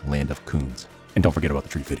anchor.fm/Land of Coons. And don't forget about the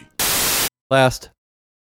tree fitty. Last